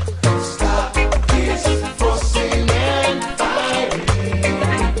 brothers. Stop this fussing and fighting.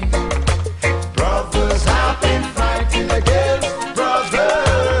 Brothers have been fighting against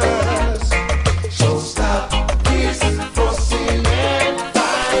brothers. So stop this fussing and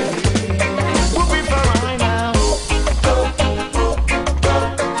fighting. We'll be fine now.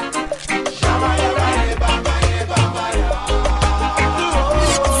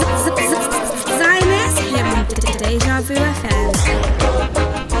 Xioness here on Deja Vu FM.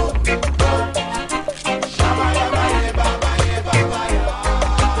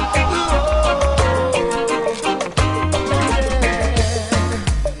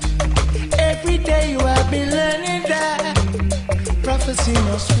 Every day you have been learning that prophecy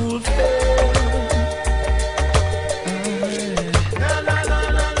must fulfill.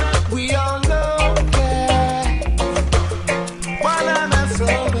 We all know that while I'm at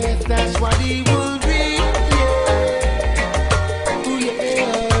service, that's what he will be. Yeah. Ooh, yeah.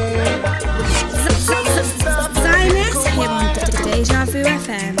 Xioness here on Deja Vu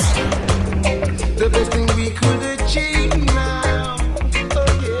FM. The best thing we could achieve now.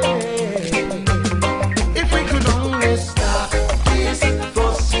 Oh yeah. If we could only stop this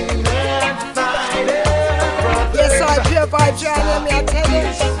fussing and fighting. Yes, I. Pure vibe journey, me I tell you.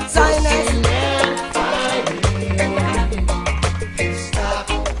 Xioness. Stop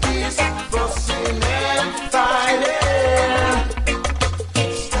this fussing and fighting.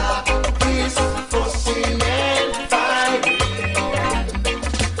 Stop this fussing and fighting.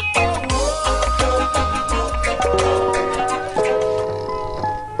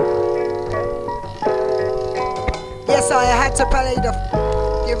 Yes, I had to play the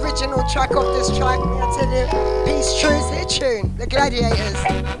original track of this track. Me I tell you. Peace, truth, hit tune. The Gladiators.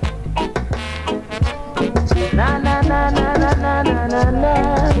 Na na na na na na na na na.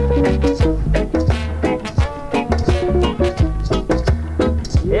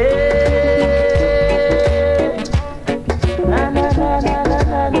 Yeah. Na na na na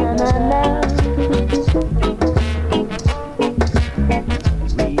na na na na.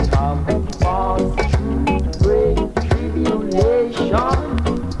 We have passed through great tribulation.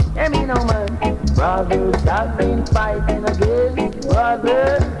 Hear me now, man. Brothers have been fighting against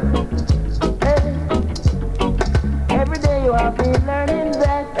brothers. Every day you have been learning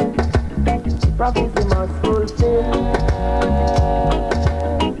that prophecy must fulfill.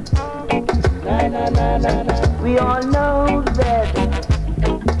 Na, na, na, na, na. We all know that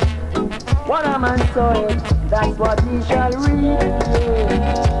what a man soweth, that's what he shall reap.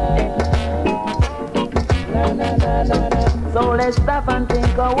 Na, na, na, na, na. So let's stop and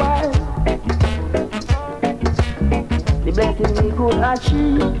think a while. The blessing we could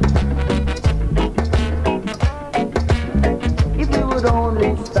achieve. If we would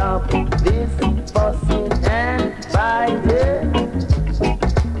only stop this fussing and fighting,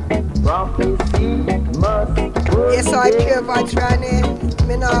 prophecy must fulfill. Yes, I. Pure vibes round here.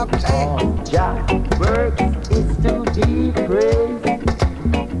 Me now play. All Jah works is to be praised,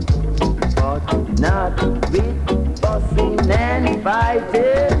 but not with fussing and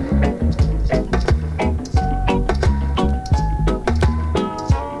fighting.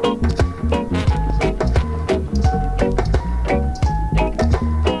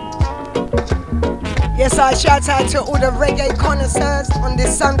 Yes, I shout out to all the reggae connoisseurs on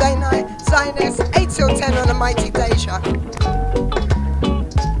this Sunday night. Xioness, 8 till 10 on the Mighty Deja.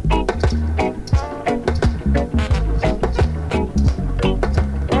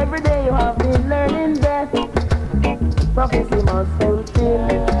 Every day you have been learning that prophecy must fulfill.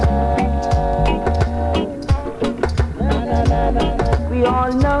 Na, na, na, na, na. We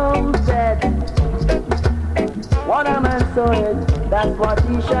all know that what a man soweth, that's what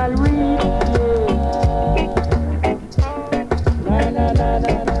he shall reap. Na, na, na,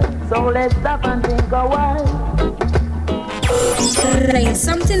 na, na. So let's stop and think a while. Playing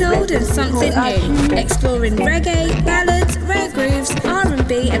something old and something new, exploring reggae, ballads, rare grooves,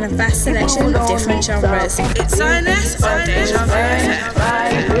 R&B and a vast selection of different genres. It's Xioness on Deja Vu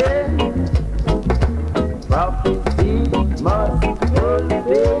FM. Prophecy must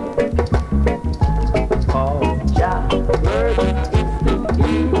fulfill. All Jah works is to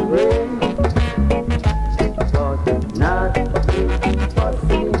be praised, but not with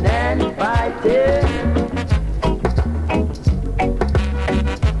fussing and fighting.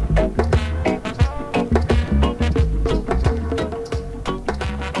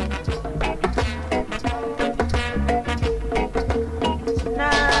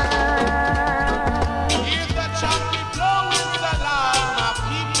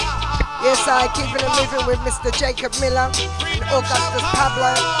 Yes, I keeping it moving with Mr. Jacob Miller and Augustus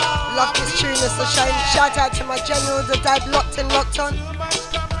Pablo. Love this tune, it's a shame. Shout out to my generals that died locked in, locked on. Too much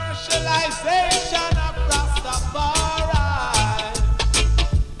commercialization of Rastafari.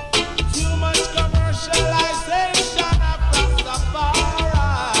 Too much commercialization of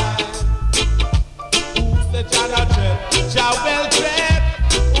Rastafari. Who's the Jana Dread? Jah will dread.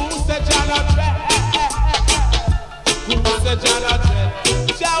 Who's the Jana Dread? Who's the Jana Dread?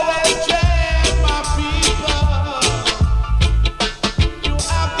 Jah will dread, my people. You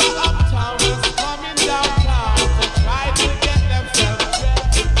have the uptowners coming downtown to try to get themselves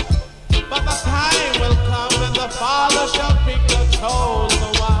dressed. But the time will come when the Father shall pick the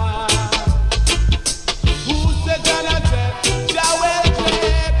chosen one. Who's the Jana Dread? Jah will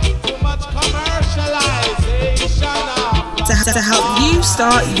dread. Too much commercialization of To help you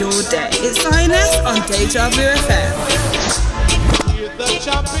start your day. It's Xioness on Deja Vu FM. Hear the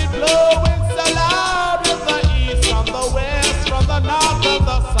trumpet blowing so loud in the east, from the west, from the north and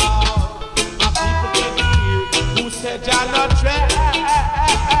the south. My people can hear who said Jana Dread.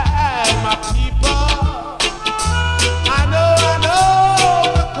 My people, I know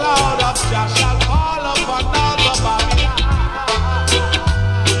the cloud of Jah shall fall upon all the Babylon.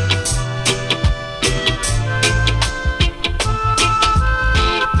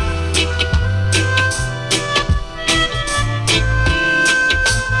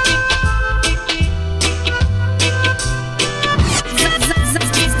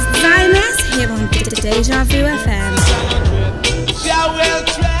 Xioness here on Deja Vu FM. Jah will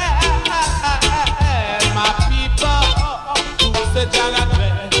dread, my people. Who's the Jana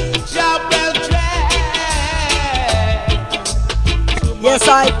Dread? Jah will dread. Yes,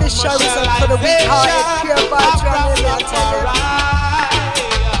 this show isn't for the weak-hearted, pure vibes around here, I tell you.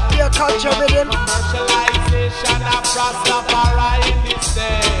 Pure culture rhythm. Commercialization of Rastafari in this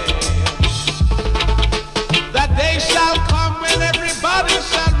day. That day shall come when everybody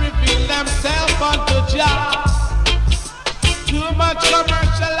shall reveal themselves unto Jah. Too much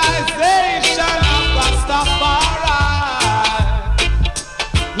commercialization of Rastafari.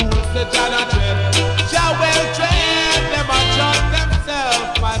 Who's the Jana Dread? Jah will dread them and judge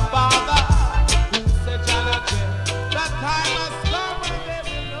themselves, my Father. Who's the Jana Dread? That time has come when they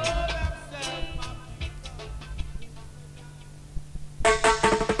will know themselves, my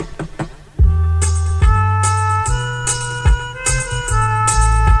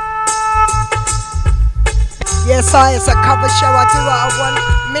Yes, it's a cover show. I do it at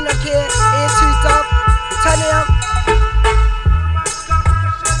 1 minute here. Ear to dub. Turn it up.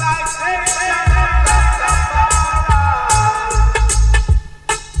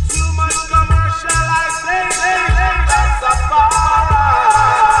 Too much commercialization of Rastafari.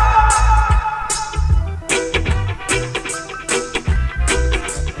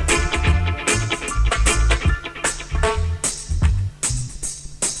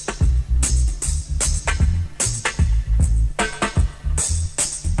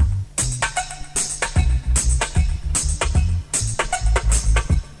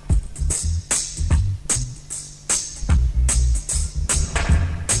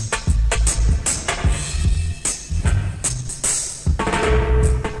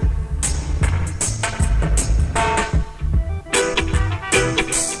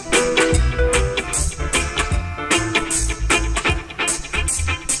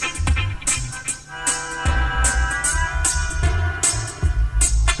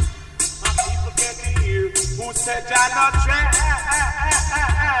 Said Jana Dread,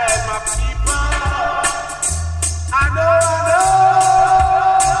 my people. I know.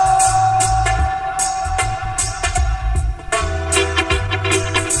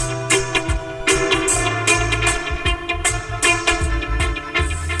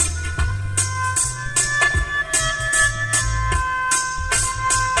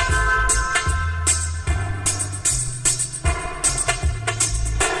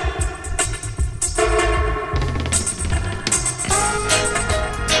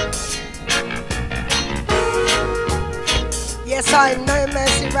 Time, no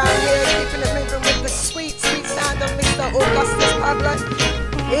mercy round here, keeping it moving with the sweet, sweet sound of Mr. Augustus Pablo.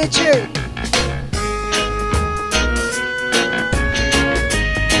 Here tune.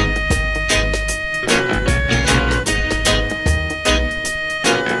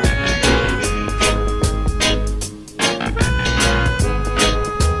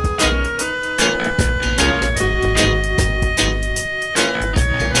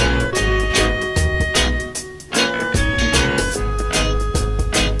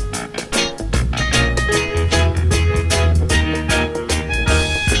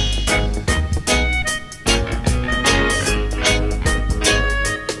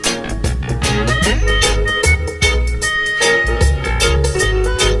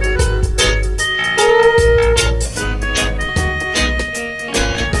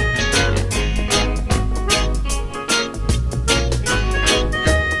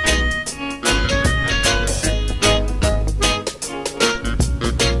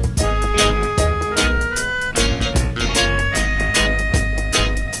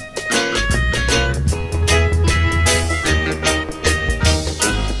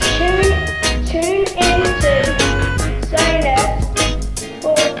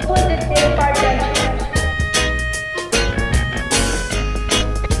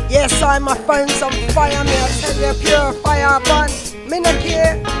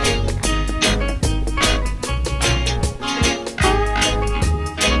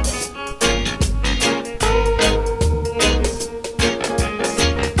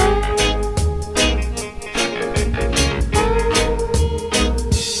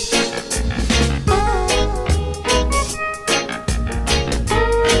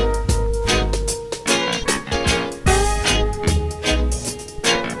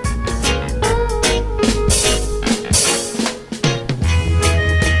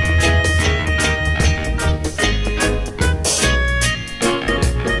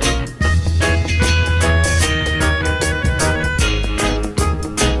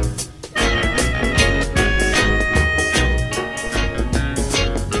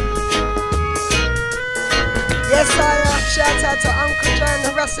 Yes, I am. Shout out to Uncle Joe and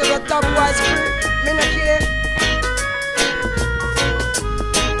the rest of the Dubwise crew. Minnock here.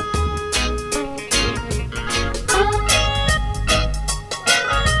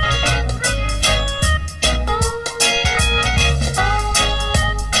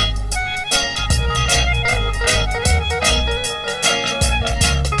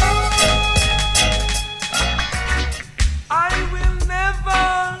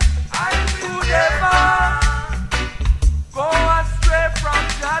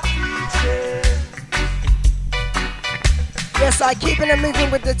 Keeping it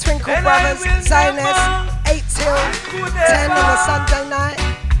moving with the Twinkle Brothers, Xioness, 8 till 10 on a Sunday night.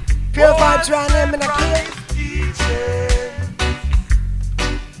 Pure vibes round them in a kid.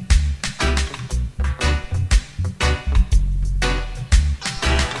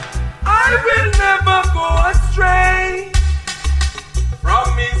 I will never go astray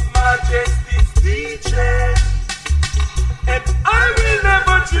from His Majesty's teaching, and I will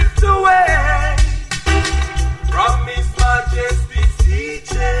never drift away from His Majesty's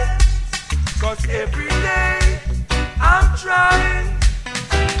teaching, 'cause every day I'm trying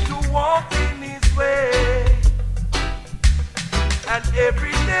to walk in His way, and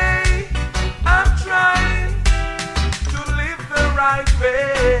every day I'm trying to live the right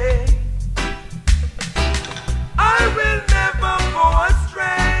way. I will never go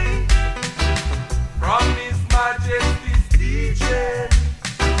astray from His Majesty's teaching,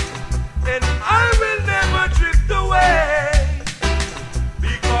 and I will never drift away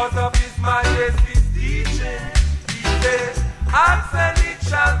because of His Majesty's teaching. He said, ask and it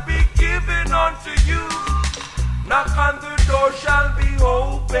shall be given unto you, knock and the door shall be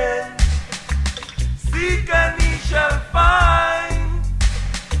open, seek and ye shall find,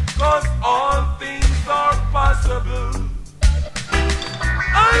 'cause all things are possible.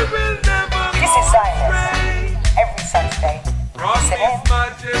 I will never go astray every Saturday from His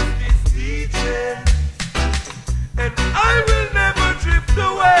Majesty's teaching, and I will never drift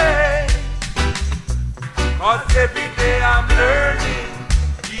away, 'cause every day I'm learning.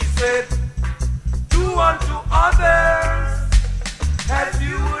 He said, do unto others as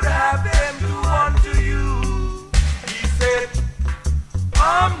you would have them do unto you. He said,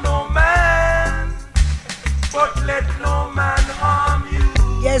 harm no man, but let no man harm you.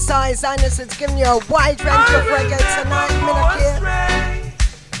 Yes, Xioness is giving you a wide range of reggae tonight, Minnock here.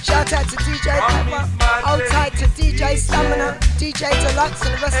 Shout out to DJ Pepper, hold tight to DJ Stamina, DJ Deluxe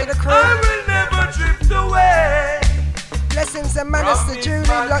and the rest of the crew. I will never drift away. Blessings and manners to Julie,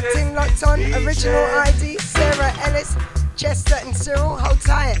 locked in, locked on. Original ID, Sarah Ellis, Chester and Cyril, hold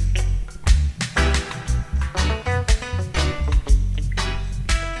tight.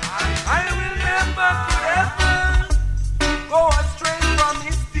 I will never forever go astray from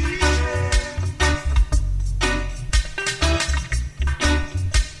His teaching.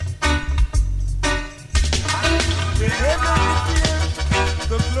 The heaven declare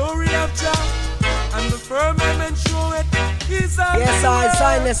the glory of Jah, and the firmament show it His handiwork. Yes,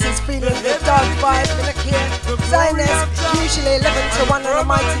 Xioness is feeling the dark vibe, Minnock here. Xioness, usually 11 to 1 on a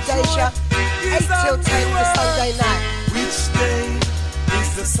mighty day show, 8 till 10 for Sunday night. Which day is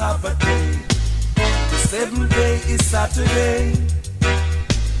the Sabbath day? The seventh day is Saturday.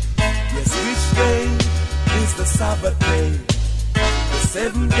 Yes, which day is the Sabbath day? The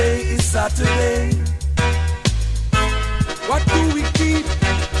seventh day is Saturday. What do we keep?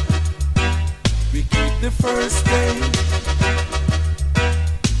 We keep the first day.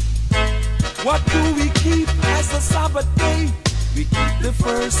 What do we keep as the Sabbath day? We keep the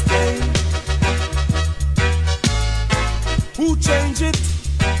first day. Who changed it?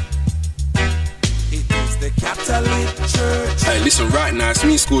 It is the Catholic Church. Hey, listen, right now it's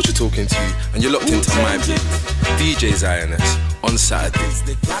me, Scorcher, talking to you, and you're locked into my beat, DJ Xioness, on Saturday. It is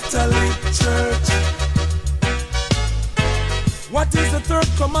the Catholic Church. What is the third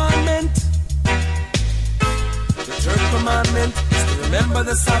commandment? The third commandment is to remember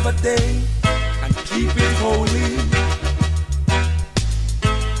the Sabbath day and keep it holy.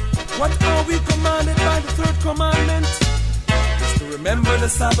 What are we commanded by the third commandment? Is to remember the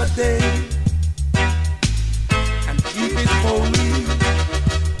Sabbath day and keep it holy.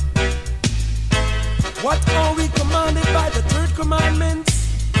 What are we commanded by the third commandment?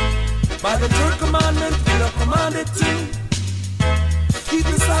 By the third commandment, we are commanded to keep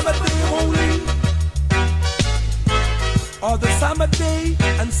the Sabbath day holy. Are the Sabbath day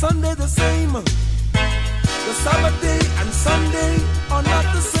and Sunday the same? The Sabbath day and Sunday are not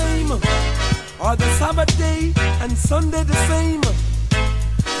the same. Are the Sabbath day and Sunday the same?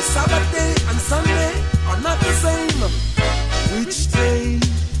 The Sabbath day and Sunday are not the same. Which day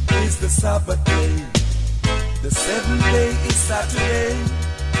is the Sabbath day? The seventh day is Saturday.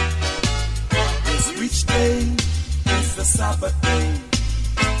 This which day is the Sabbath day.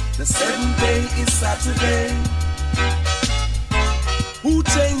 The seventh day is Saturday. Who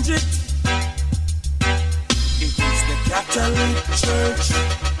changed it? It is the Catholic Church.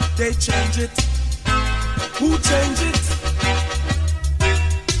 They change it. Who changed it?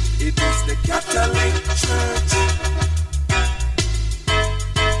 It is the Catholic Church.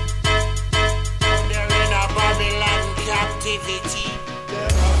 They're in a Babylon captivity.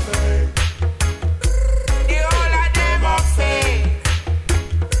 Them are fake. The whole of them are fake.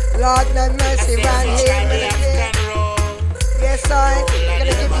 Lord, no mercy round here, man. Yes, I'm gonna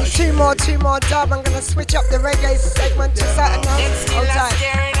give you two more dub. I'm gonna switch up the reggae segment to something else. Hold tight.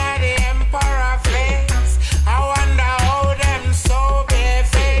 Staring at the emperor face. I wonder how them so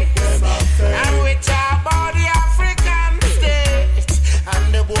barefaced. And we talk about the African state.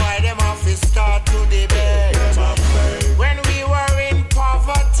 And the boy them off his start to debate. When we were in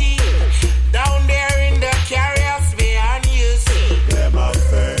poverty, down there in the Caribbean, you see,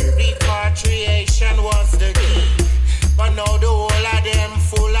 repatriation was the key. But now the whole of them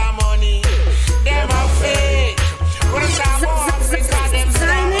full of money. Them are fake. When it's about Africa, them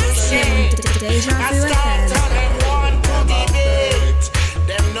start shake. I start tell them want to debate.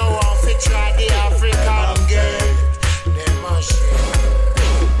 Them no one fit try the African game. Them are shake.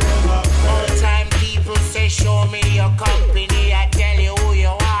 All time people say show me your company, I tell you who you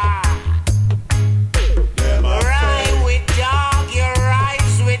are. Ride with dog, you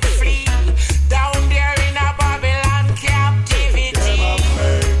rise with flea. Down there in a Babylon captivity.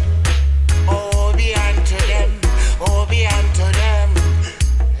 Oh, be unto them, oh, be unto them.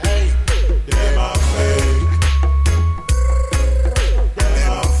 Hey, Them are fake.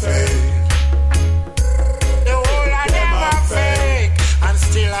 Them are fake. the whole of them are fake, and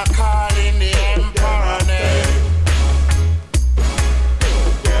still a calling the emperor name.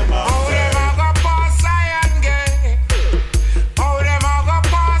 How them a go pass Zion gate? How them a go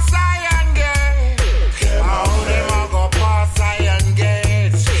pass Zion gate? How them a go pass Zion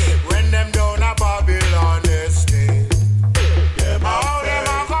gate? When them down a Babylon estate. How them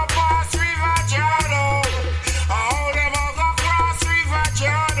a go pass River Jordan? How them a go cross River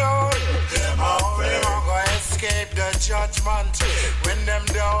Jordan? How them a go escape the judgment when them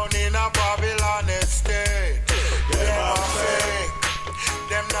down in a Babylon estate? Them are fake.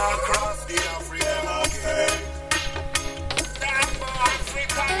 Them not cross the African gate. Them for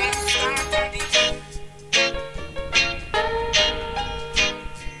Africa, them started it.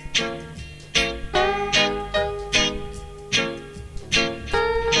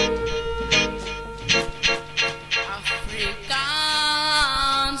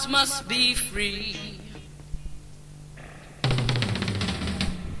 Africans must be free.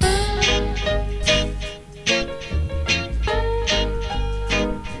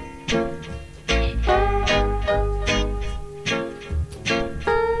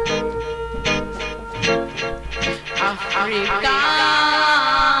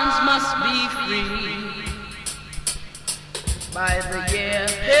 Africans must be free by the year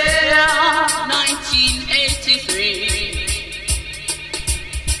 1983.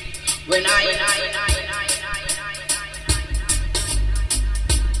 When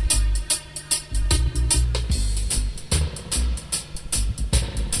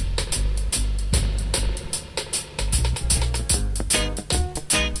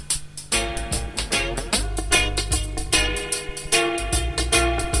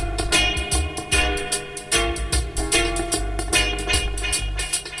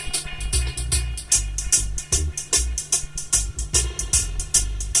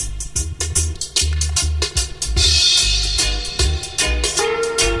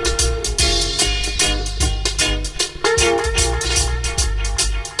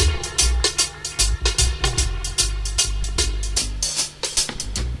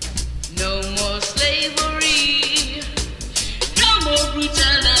no more slavery, no more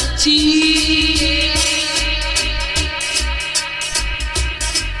brutality.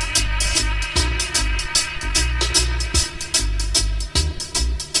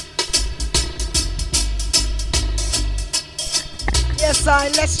 Yes,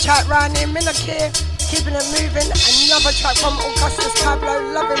 let's chat round here. Minnock here, keeping it moving. Another track from Augustus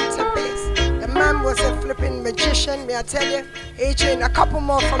Pablo, love him to bits. The man was a flipping magician, may I tell you. A couple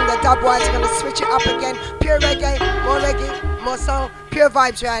more from the dub wise, gonna switch it up again. Pure reggae, more soul, pure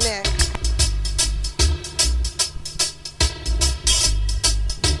vibes right here.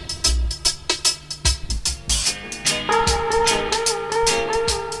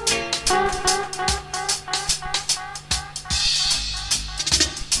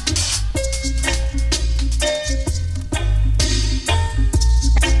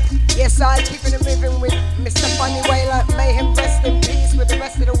 I keeping it moving with Mr. Funny Wailer. May him rest in peace with the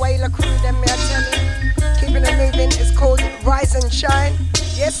rest of the Wailer crew. Then me I tell you, keeping it moving is called Rise and Shine.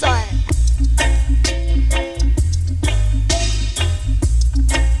 Yes, I.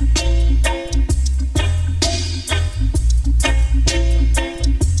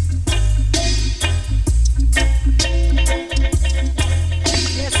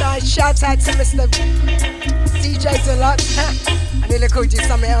 Shout out to Mr. DJ Deluxe. I nearly called you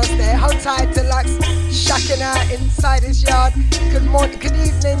something else there. Hold tight, Deluxe. Shacking out inside his yard. Good morning, good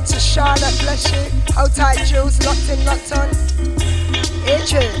evening to Charlotte. Bless you. Hold tight, Jules. Locked in, locked on. Ear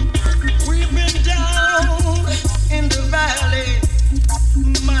tune. We've been down in the valley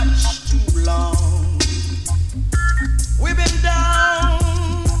much too long. We've been down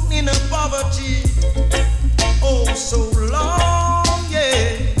in a poverty oh so long,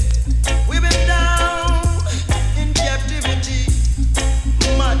 yeah. We've been down in captivity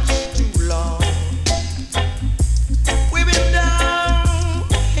much too long. We've been down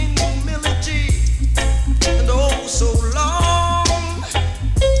in humility and oh so long.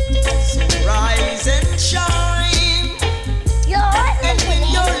 So rise and shine, and in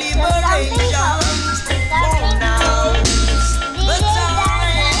your liberations, for now the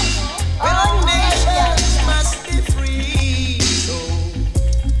time when all nations must be free. So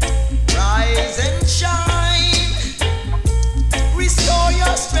rise and shine, restore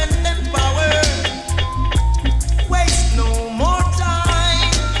your strength and power, waste no more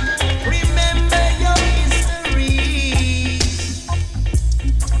time, remember your history.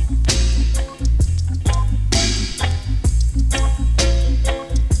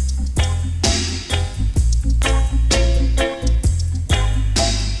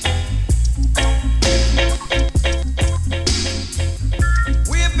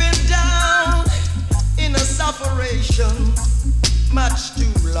 We've been down in a sufferation much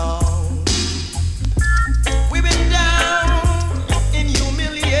too long. We've been down in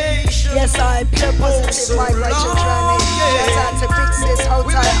humiliation. Yes, I. Pure positive vibration journey. Shout out to Big Sis.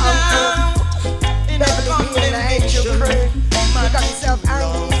 Hold tight, Uncle. Beverly P and the Angel crew. You got yourself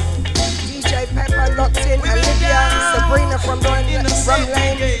Andy, DJ Pepper locked in, Olivia, Sabrina from Rum Lane.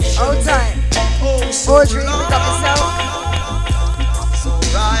 Hold tight. Audrey, you got yourself. So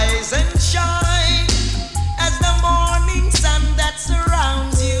rise and shine as the morning sun that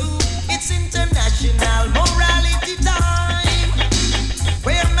surrounds you. It's international morality time,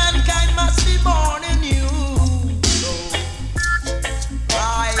 where mankind must be born anew. So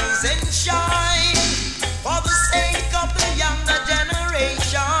rise and shine for the sake of the younger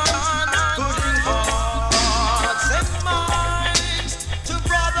generation. Putting hearts and minds to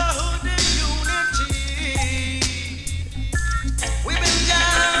brotherhood and unity. We've been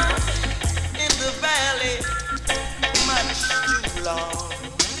down in the valley much too long.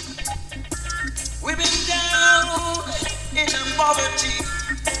 We've been down in the poverty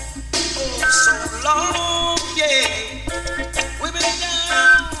oh so long, yeah. We've been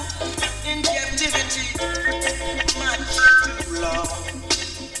down in captivity much too long.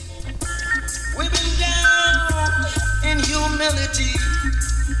 We've been down in humility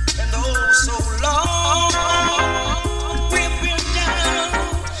and oh so long. We've been down.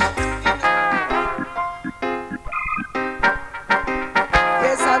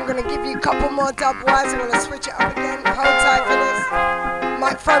 Yes, I'm gonna give you a couple more dub wise. I'm gonna switch it up again. Hold tight for this.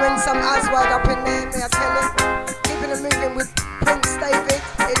 Might throw in some Aswad up in there, may I tell you. Keeping it moving with Prince David.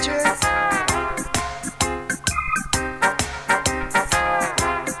 Idris.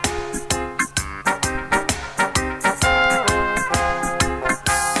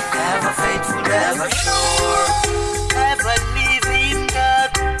 Ever faithful, ever sure, ever living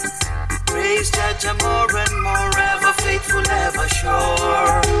God. Praise Judge more and more, ever faithful, ever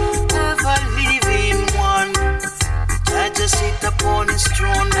sure, ever living one. Judge sit upon his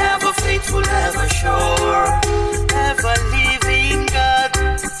throne, ever faithful, ever sure, ever living God.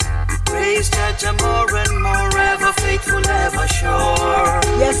 Praise Judge more and more, ever faithful, ever sure.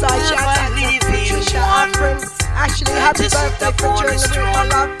 Yes, I shout out to Patricia Afrin. Ashley, happy birthday for during the week, my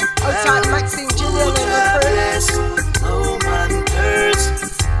love. Hold tight, Maxine, Julian, and the crew. No man curse.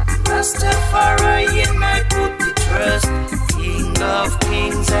 Rastafari and I put the trust. King of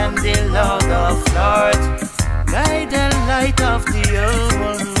kings and the Lord of lords. Guide and light of the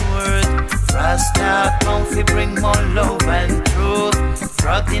whole world. Rasta come fi bring more love and truth.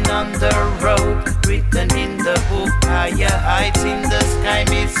 Trotting on the road, written in the book. Higher heights in the sky,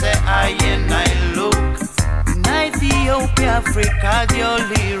 me say I and I look. In Ethiopia, Africa, the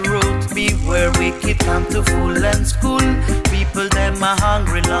only route. Beware wicked come to full and school. People them are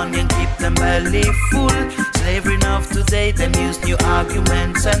hungry, longing, keep them belly full. Slavery of today, them use new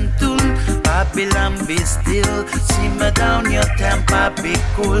arguments and tool. Babylon be still, simmer down your temper, be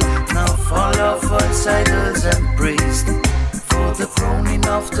cool. Now follow false idols and priests. For the crowning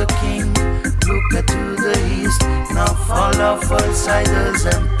of the king, look at to the east. Now follow false idols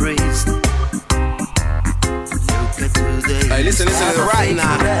and priests. Look at to the east. Hey, listen right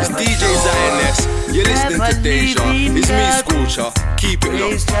now. It's DJ Xioness. You're listening to Deja. It's me, Scoocher. Keep it low.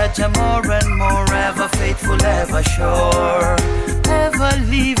 Praise Judge more and more, ever faithful, ever sure, ever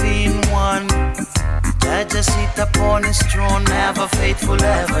living one. Judge sit upon his throne, ever faithful,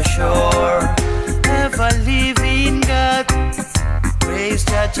 ever sure, ever living God. Praise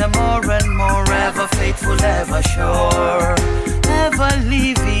Judge more and more, ever faithful, ever sure, ever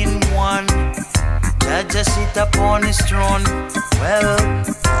living one. Judge sit upon his throne. Well,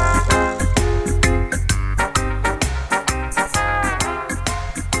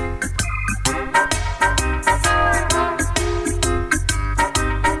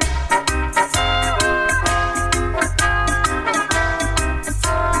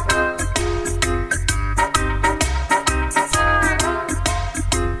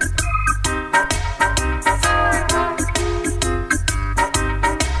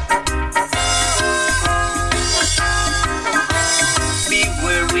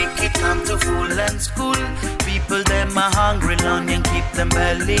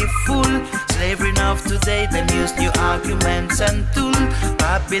 slavery of today, them use new arguments and tool.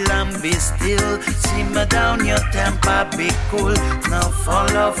 Babylon be still, simmer down your temper, be cool. Now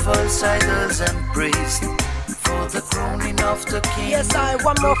follow false idols and priests. For the crowning of the king. Yes,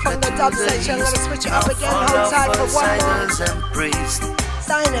 one more from the dub section. I'm gonna switch it up again. Hold tight for one more. And priests.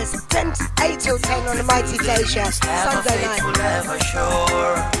 Xioness, 8 till 10 on the Mighty Deja, Sunday night. Ever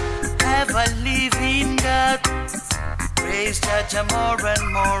sure, ever living God. Praise Judge more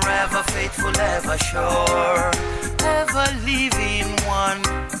and more, ever faithful, ever sure, ever living one.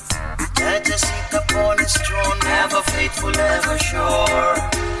 Judge sit upon his throne, ever faithful, ever sure,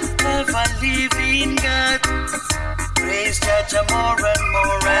 ever living God. Praise Judge more and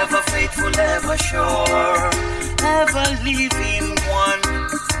more, ever faithful, ever sure, ever living one.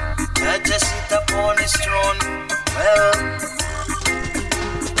 Judge sit upon his throne. Well,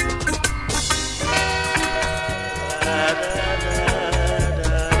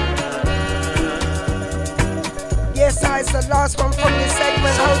 yes, it's the last one from this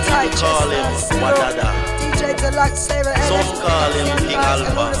segment. Hold tight, call him Wadada. DJ Deluxe, Sarah Some call him King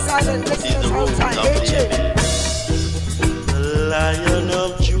Alpha. He's the root of David. The Lion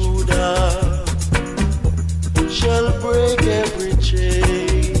of Judah shall break every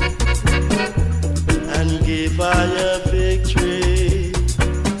chain and give I a victory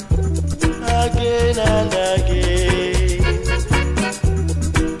again and again.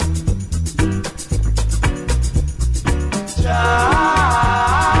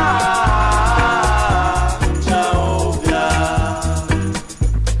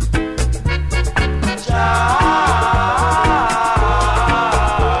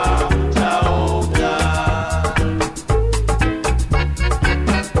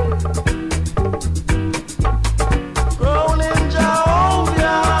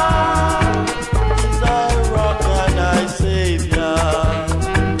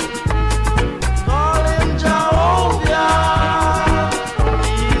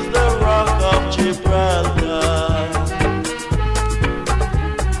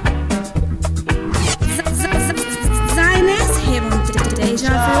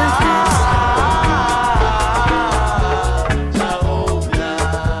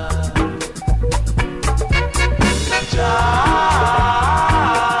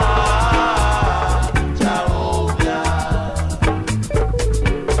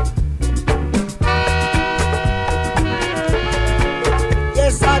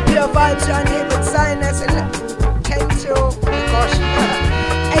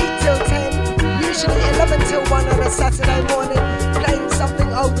 Saturday morning, playing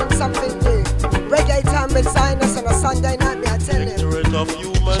something old and something new. Reggae time with Xioness on a Sunday night, me I tell you.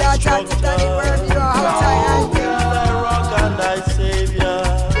 Shout out to Danny wherever you are, hold tight, Andy. Rock and thy Savior.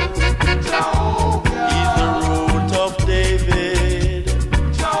 He's the root of David,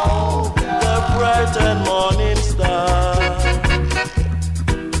 the bright and morning star.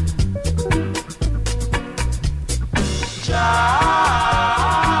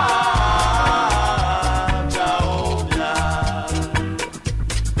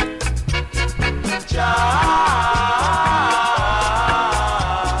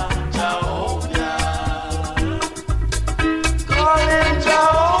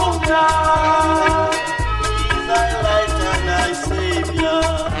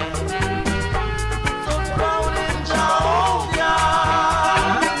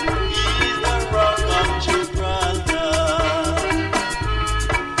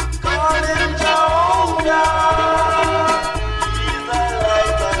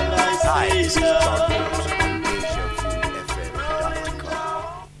 This is Todd Rose on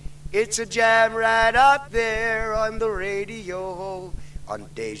DejaVuFM.com. It's a jam right up there on the radio on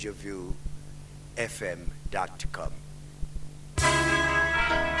DejaVuFM.com.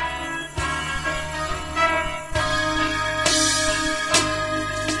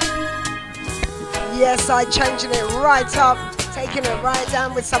 Yes, I changing it right up, taking it right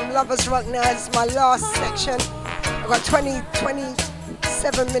down with some Lovers Rock now. It's my last section. I've got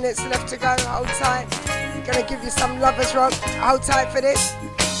 27 minutes left to go. Hold tight. Gonna give you some Lovers Rock. Hold tight for this.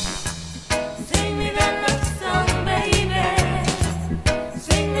 Sing me that love song, baby.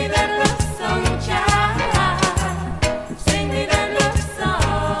 Sing me that love song, child. Sing me that love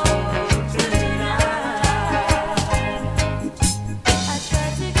song tonight. I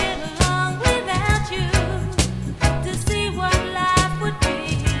tried to get along without you, to see what life would be.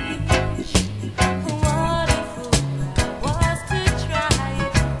 What a fool I was to try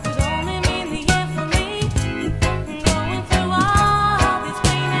it. Would only mean the end for me. Going through all this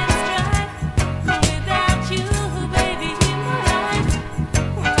pain and strife, without you, baby, in my life.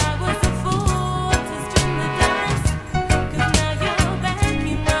 Well, I was a fool to spin the dice, 'cause now you're back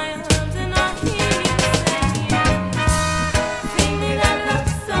in my arms and I hear you saying, sing me that love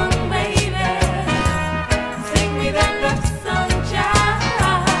song, baby. Sing me that love song,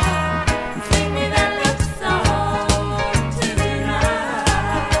 child. Sing me that love song tonight.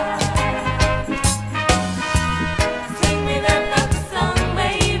 Sing me that love song,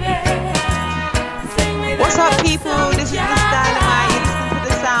 baby. Sing me that What's up, love people? song, This is Miss child. Dynamite. You listen to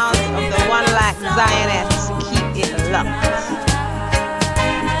the sounds of the one like Xioness. Keep it locked.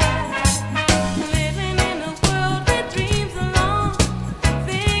 Living in a world with dreams alone,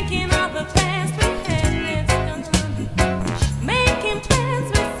 thinking of the past we had that's gone. Making plans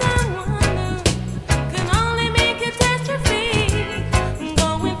with someone new can only mean catastrophe.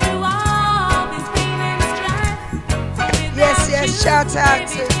 Going through all this pain and strife. Yes, yes, shout out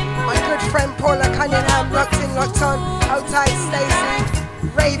to my good friend Paula Cunningham, locked in, locked on. Hold tight, Stacey,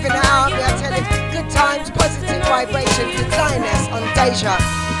 raving it out. Me, I tell you, good times, positive vibrations. It's Xioness on Deja.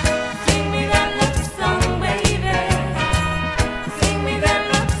 Sing me that love song, baby. Sing me that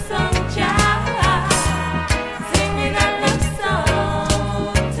love song, child. Sing me that love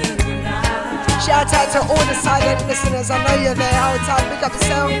song tonight. Shout out to all the silent listeners. I know you're there. Hold tight, pick up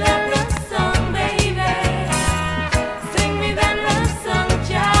yourself. Sing me that love song, baby. Sing me that love song,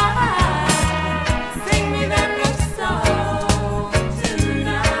 child. Sing me that love song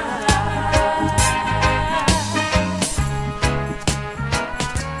tonight.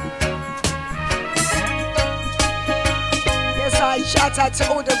 Yes, I shout out to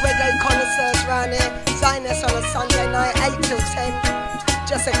all the reggae connoisseurs around here. Xioness on a Sunday night, 8 till 10.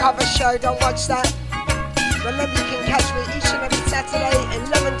 Just a cover show, don't watch that. Remember, you can catch me each and every Saturday,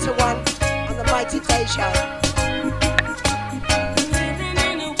 11 to 1 on the Mighty Deja. Living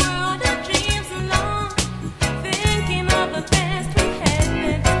in a world of dreams alone, thinking of the past we had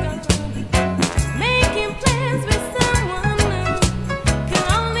that's gone. Making plans with someone new can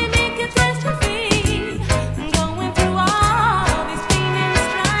only mean catastrophe. Going through all this pain and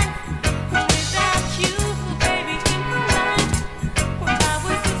strife, without you, baby, in my life. Well, I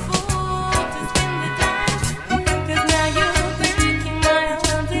was a fool to spin the dice, 'cause now you're back in my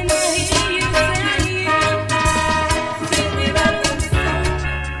arms and I hear you saying, sing me that love song.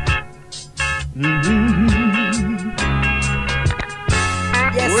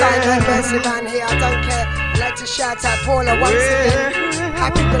 Yes, I know mercy man here, I don't care. I'd like to shout out Paula once again.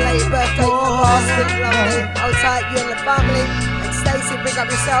 Happy belated birthday for last week, lovely. Hold tight, you and the family. And Stacey, big up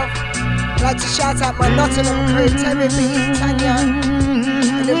yourself. I'd like to shout out my Nottingham crew, Terry B, Tanya, and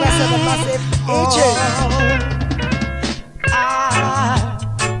the rest of the massive. Here, tune. I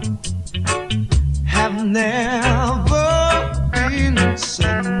have never been so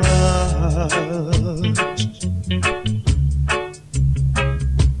much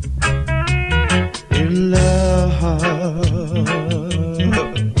in love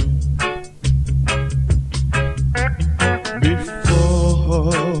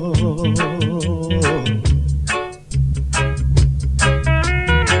before.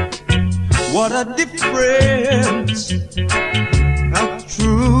 What a difference a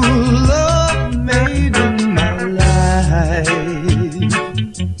true love made in my life.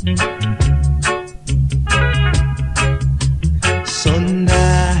 So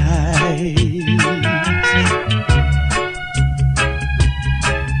nice,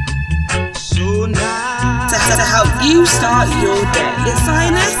 so nice. To help you start your day. It's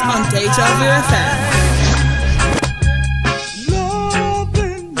Xioness on Deja Vu FM.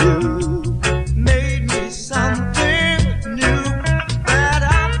 Loving you made me something new that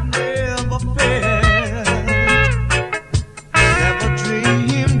I've never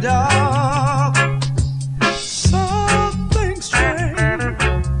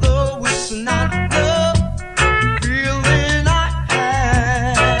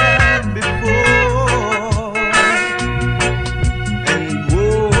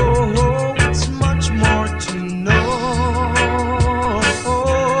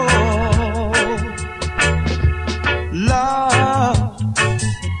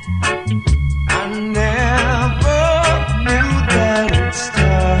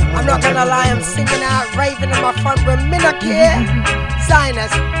singing out, raving in my front room. Me not care.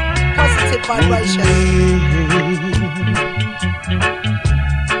 Xioness, positive vibration.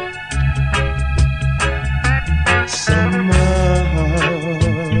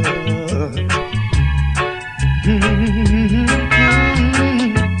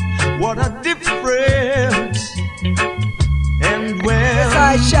 What a difference. And where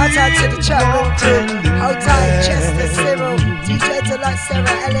shout out to the chat room too. Hold tight, Chester, Cyril, DJ Deluxe,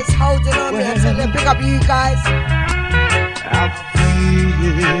 Sarah Ellis, holding on me. I tell them, pick up you guys. I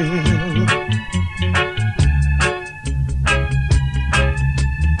feel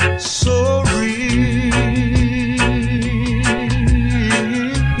so real.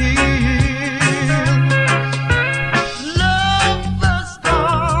 Lovers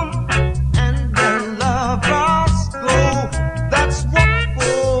come and then lovers go. That's what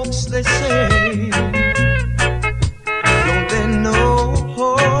folks they say. Don't they know?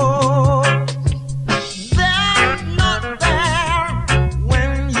 They're not there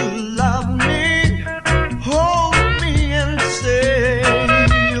when you love me. Hold me and say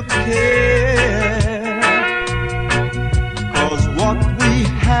you care. 'Cause what we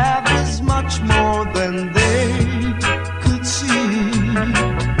have is much more than they could see.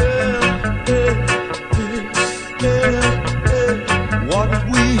 What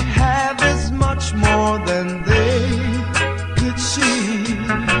we have is much more than they could see.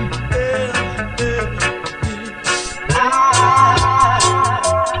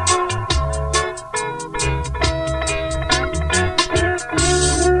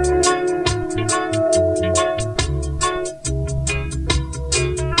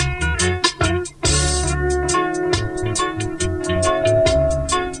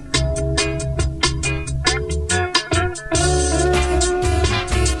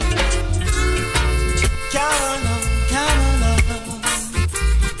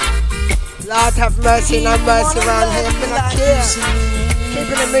 Lord have mercy, no mercy around here. Me not care.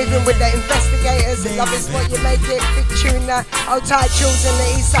 Keeping it moving with the investigators. Love is what you make it. Big tune that. Hold tight, Jules in the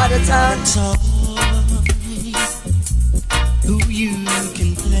east side of town. Who you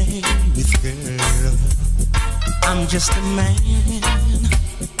can play with, girl. I'm just a man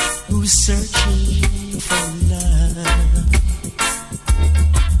who's searching for love.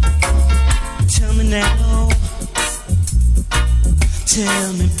 Tell me now,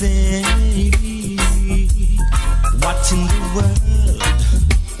 tell me, baby, what in the world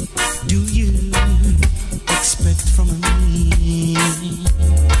do you expect from me?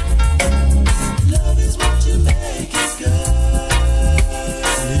 Love is what you make it, girl.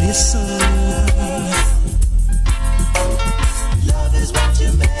 Listen. Love is what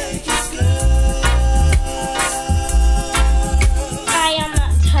you make it, girl. Hi, I'm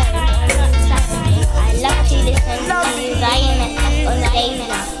not Tony, I'm not Saturday. I love to listen to Xioness on the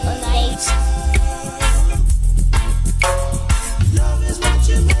Deja. Love is what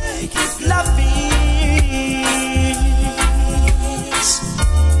you make it, love is.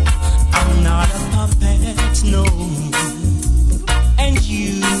 I'm not a puppet, no. And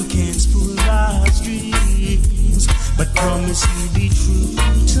you can't spoil our dreams, but promise you'll be true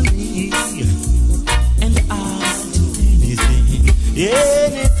to me. And I'll do anything,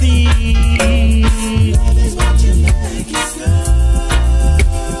 anything. Love is what you make it, girl.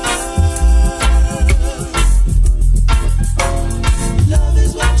 Love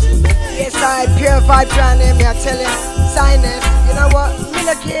is what you make. Yes, I pure vibes around here, me I tell you. Xioness, you know what? Me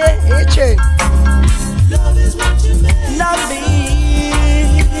not care. Here tune. Love is what you make. Love is.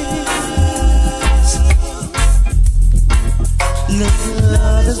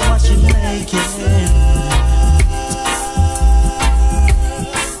 Love is what you make it.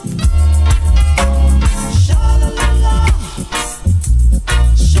 Sha-la-la-la.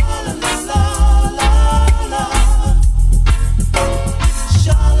 Sha-la-la-la-la-la.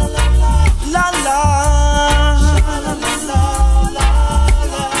 Sha-la-la-la. La-la.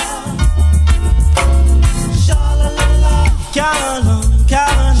 Sha-la-la-la-la-la. Sha-la-la-la.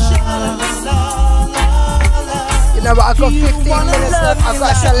 You know what? I've got 15 minutes left. I've got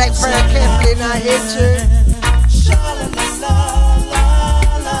to select very carefully now. Here tune.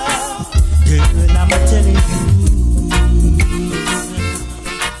 Girl, I'm telling you.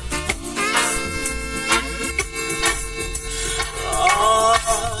 All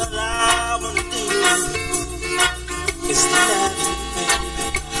I wanna do is love you, baby.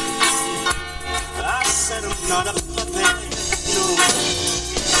 I said I'm not a puppet, no.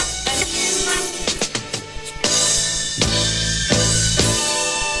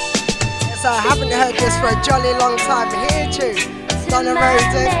 Yes, I haven't heard this for a jolly long time. Here tune. Donna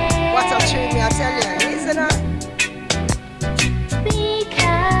Rosen. What a tune, me I tell you. Isn't it? Because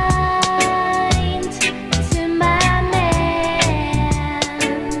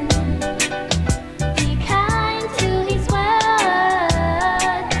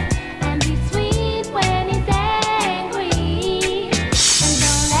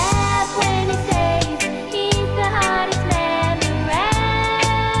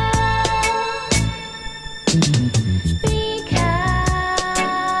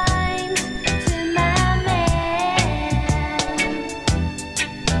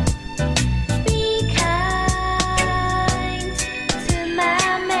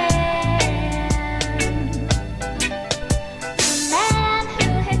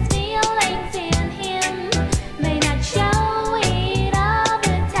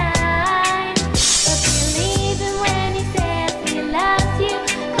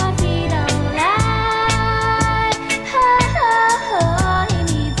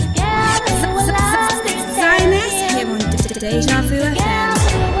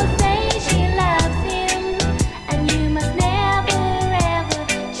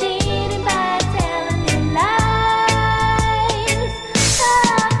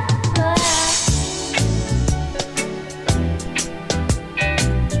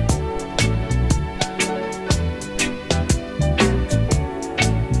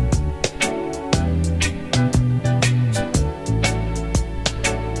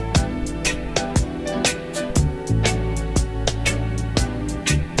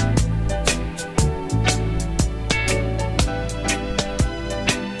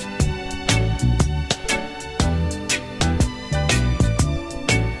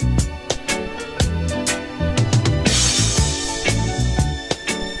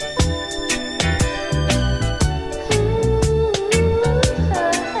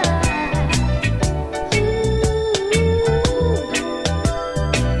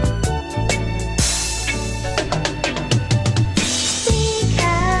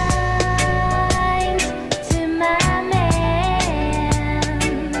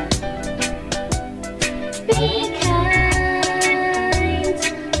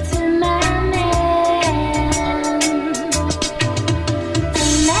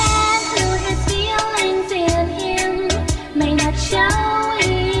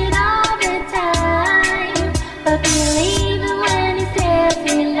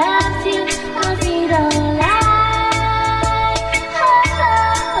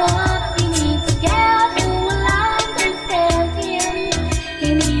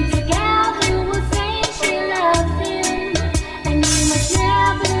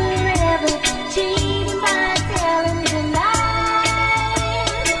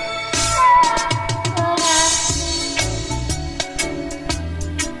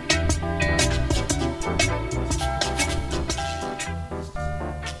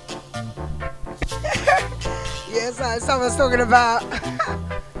It's like someone's talking about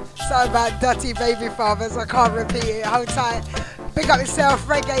something about dirty baby fathers. I can't repeat it. Hold tight. Pick up yourself,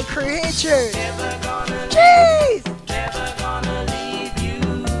 reggae crew. Hit tune. Jeez. Never gonna leave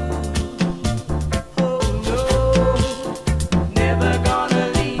you. Never gonna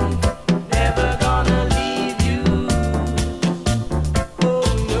leave, never gonna leave you. Oh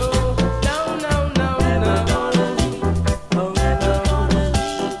no, no, no, no, never gonna leave. Oh, never gonna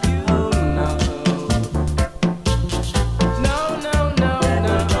leave you. Oh no, no, no, no,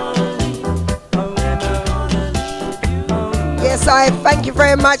 never gonna leave. Oh, never gonna leave you. Oh no. Yes, I thank you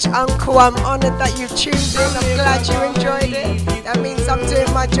very much, Uncle. I'm honoured that you tuned in. I'm glad you enjoyed it. That means I'm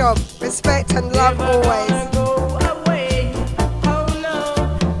doing my job. Respect and love always.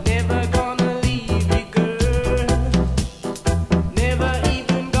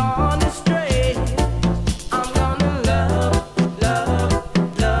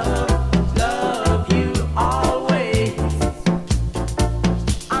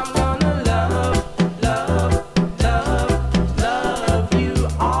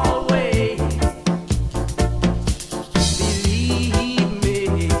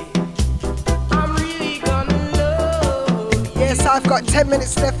 I've got 10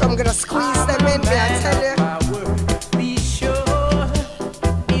 minutes left. I'm gonna squeeze them in, may I tell you? Be sure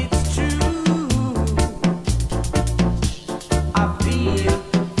it's true. I feel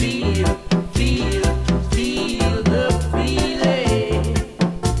the feeling.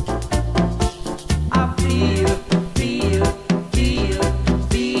 I feel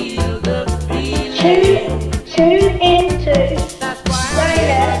the feeling. Tune into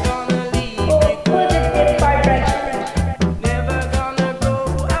Xioness for positive vibration.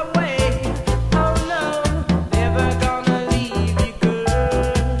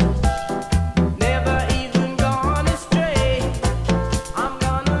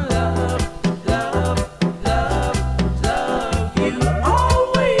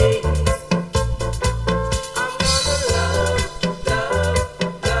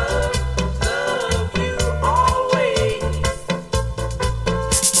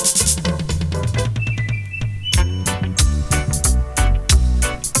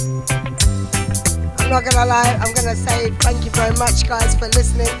 Not gonna lie, I'm gonna say thank you very much, guys, for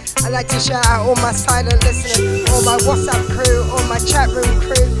listening. I'd like to shout out all my silent listeners, all my WhatsApp crew, all my chat room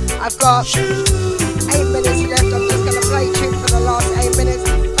crew. I've got 8 minutes left. I'm just gonna play tune for the last 8 minutes.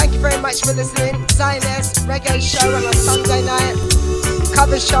 Thank you very much for listening. Xioness reggae show on a Sunday night,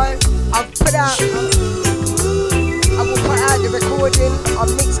 cover show. I will put out the recording on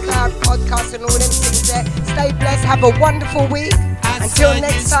Mixcloud, podcast, and all them things there. Stay blessed. Have a wonderful week. Until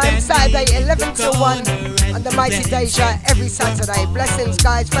next time, Saturday 11 till 1 on the Mighty Deja every Saturday. Blessings,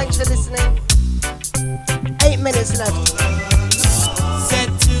 guys. Thanks for listening. 8 minutes left.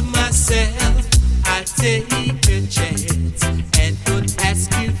 Said to myself, I'd take a chance and would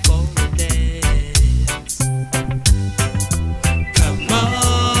ask you for a dance. Come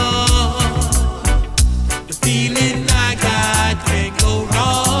on, the feeling I got can't go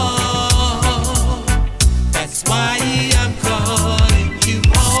wrong. That's why I'm calling.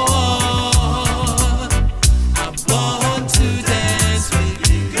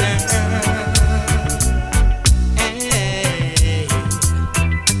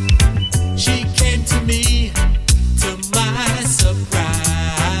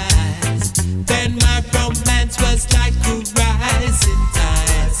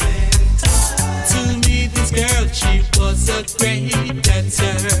 Great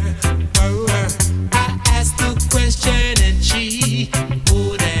dancer. I asked the question and she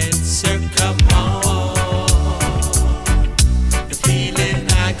would answer. Come on, the feeling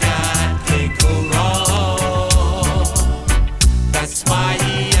I got can't go wrong. That's why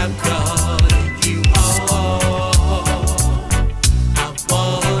I'm calling you home. I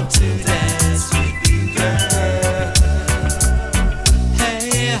want to dance with you, girl.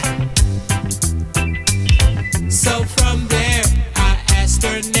 Hey, so from there I asked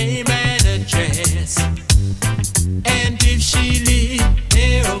her name and address, and if she lived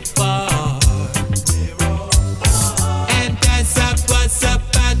near or far. And as I was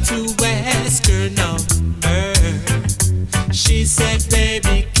about to ask her number, she said,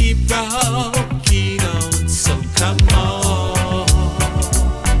 baby, keep rocking on. So come on,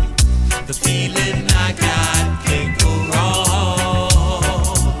 the feeling I got can't go wrong.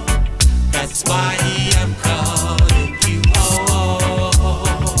 That's why I'm calling you home.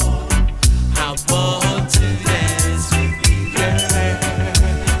 I want to dance with you, girl.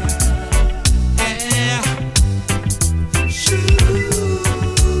 Yeah.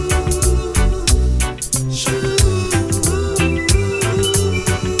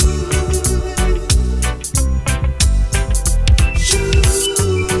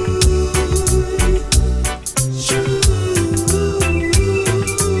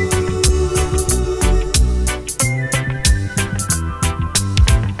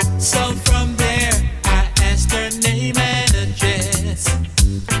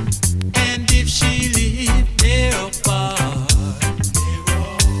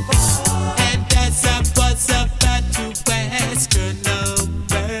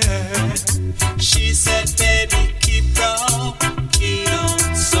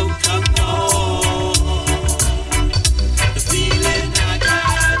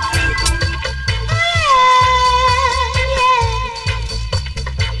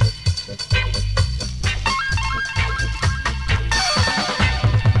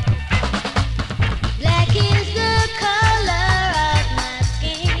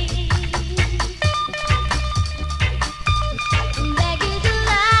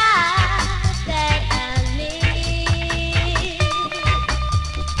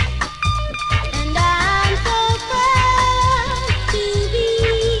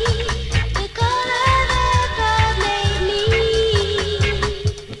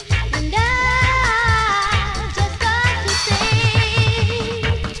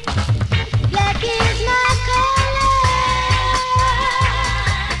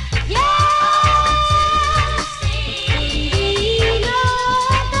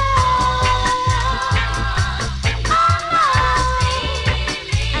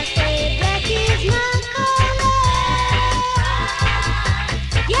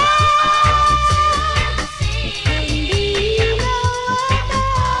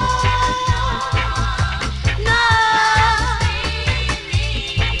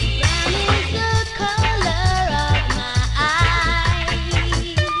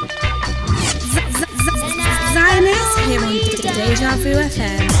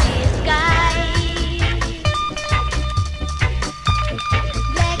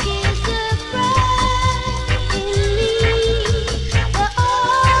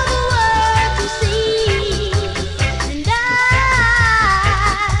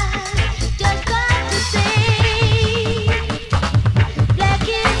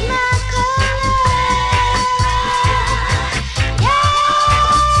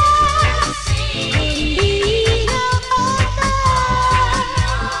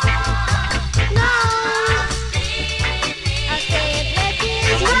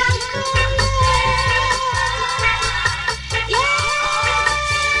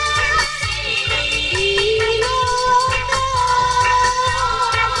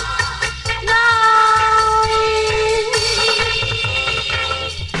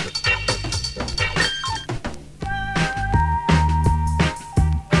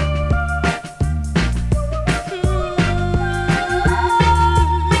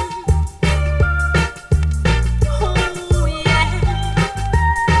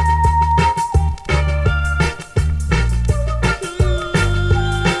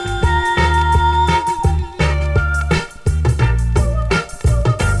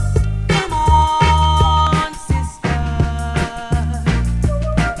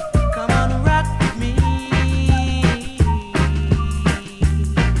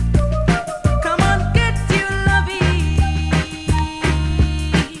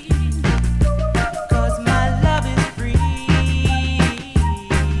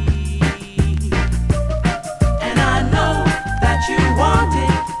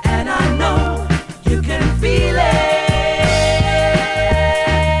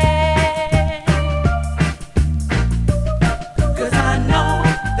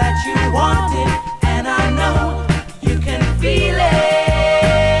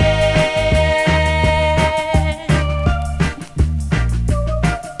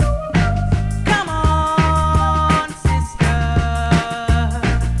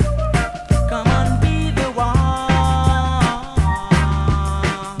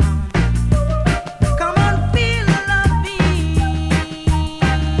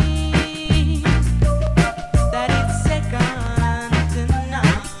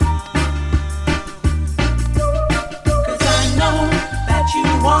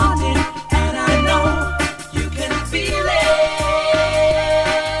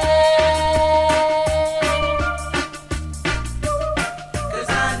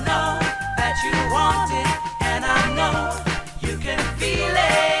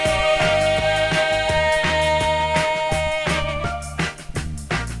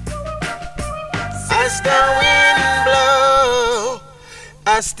 As the wind blow,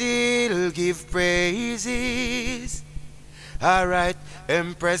 I still give praises. Alright,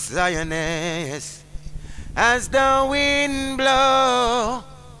 Empress Xioness. As the wind blow,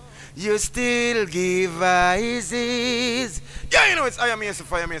 you still give voices. Yeah, you know it's I am here,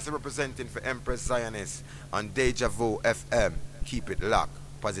 Fire Mason representing for Empress Xioness on Deja Vu FM. Keep it locked.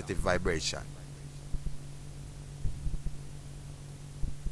 Positive vibration.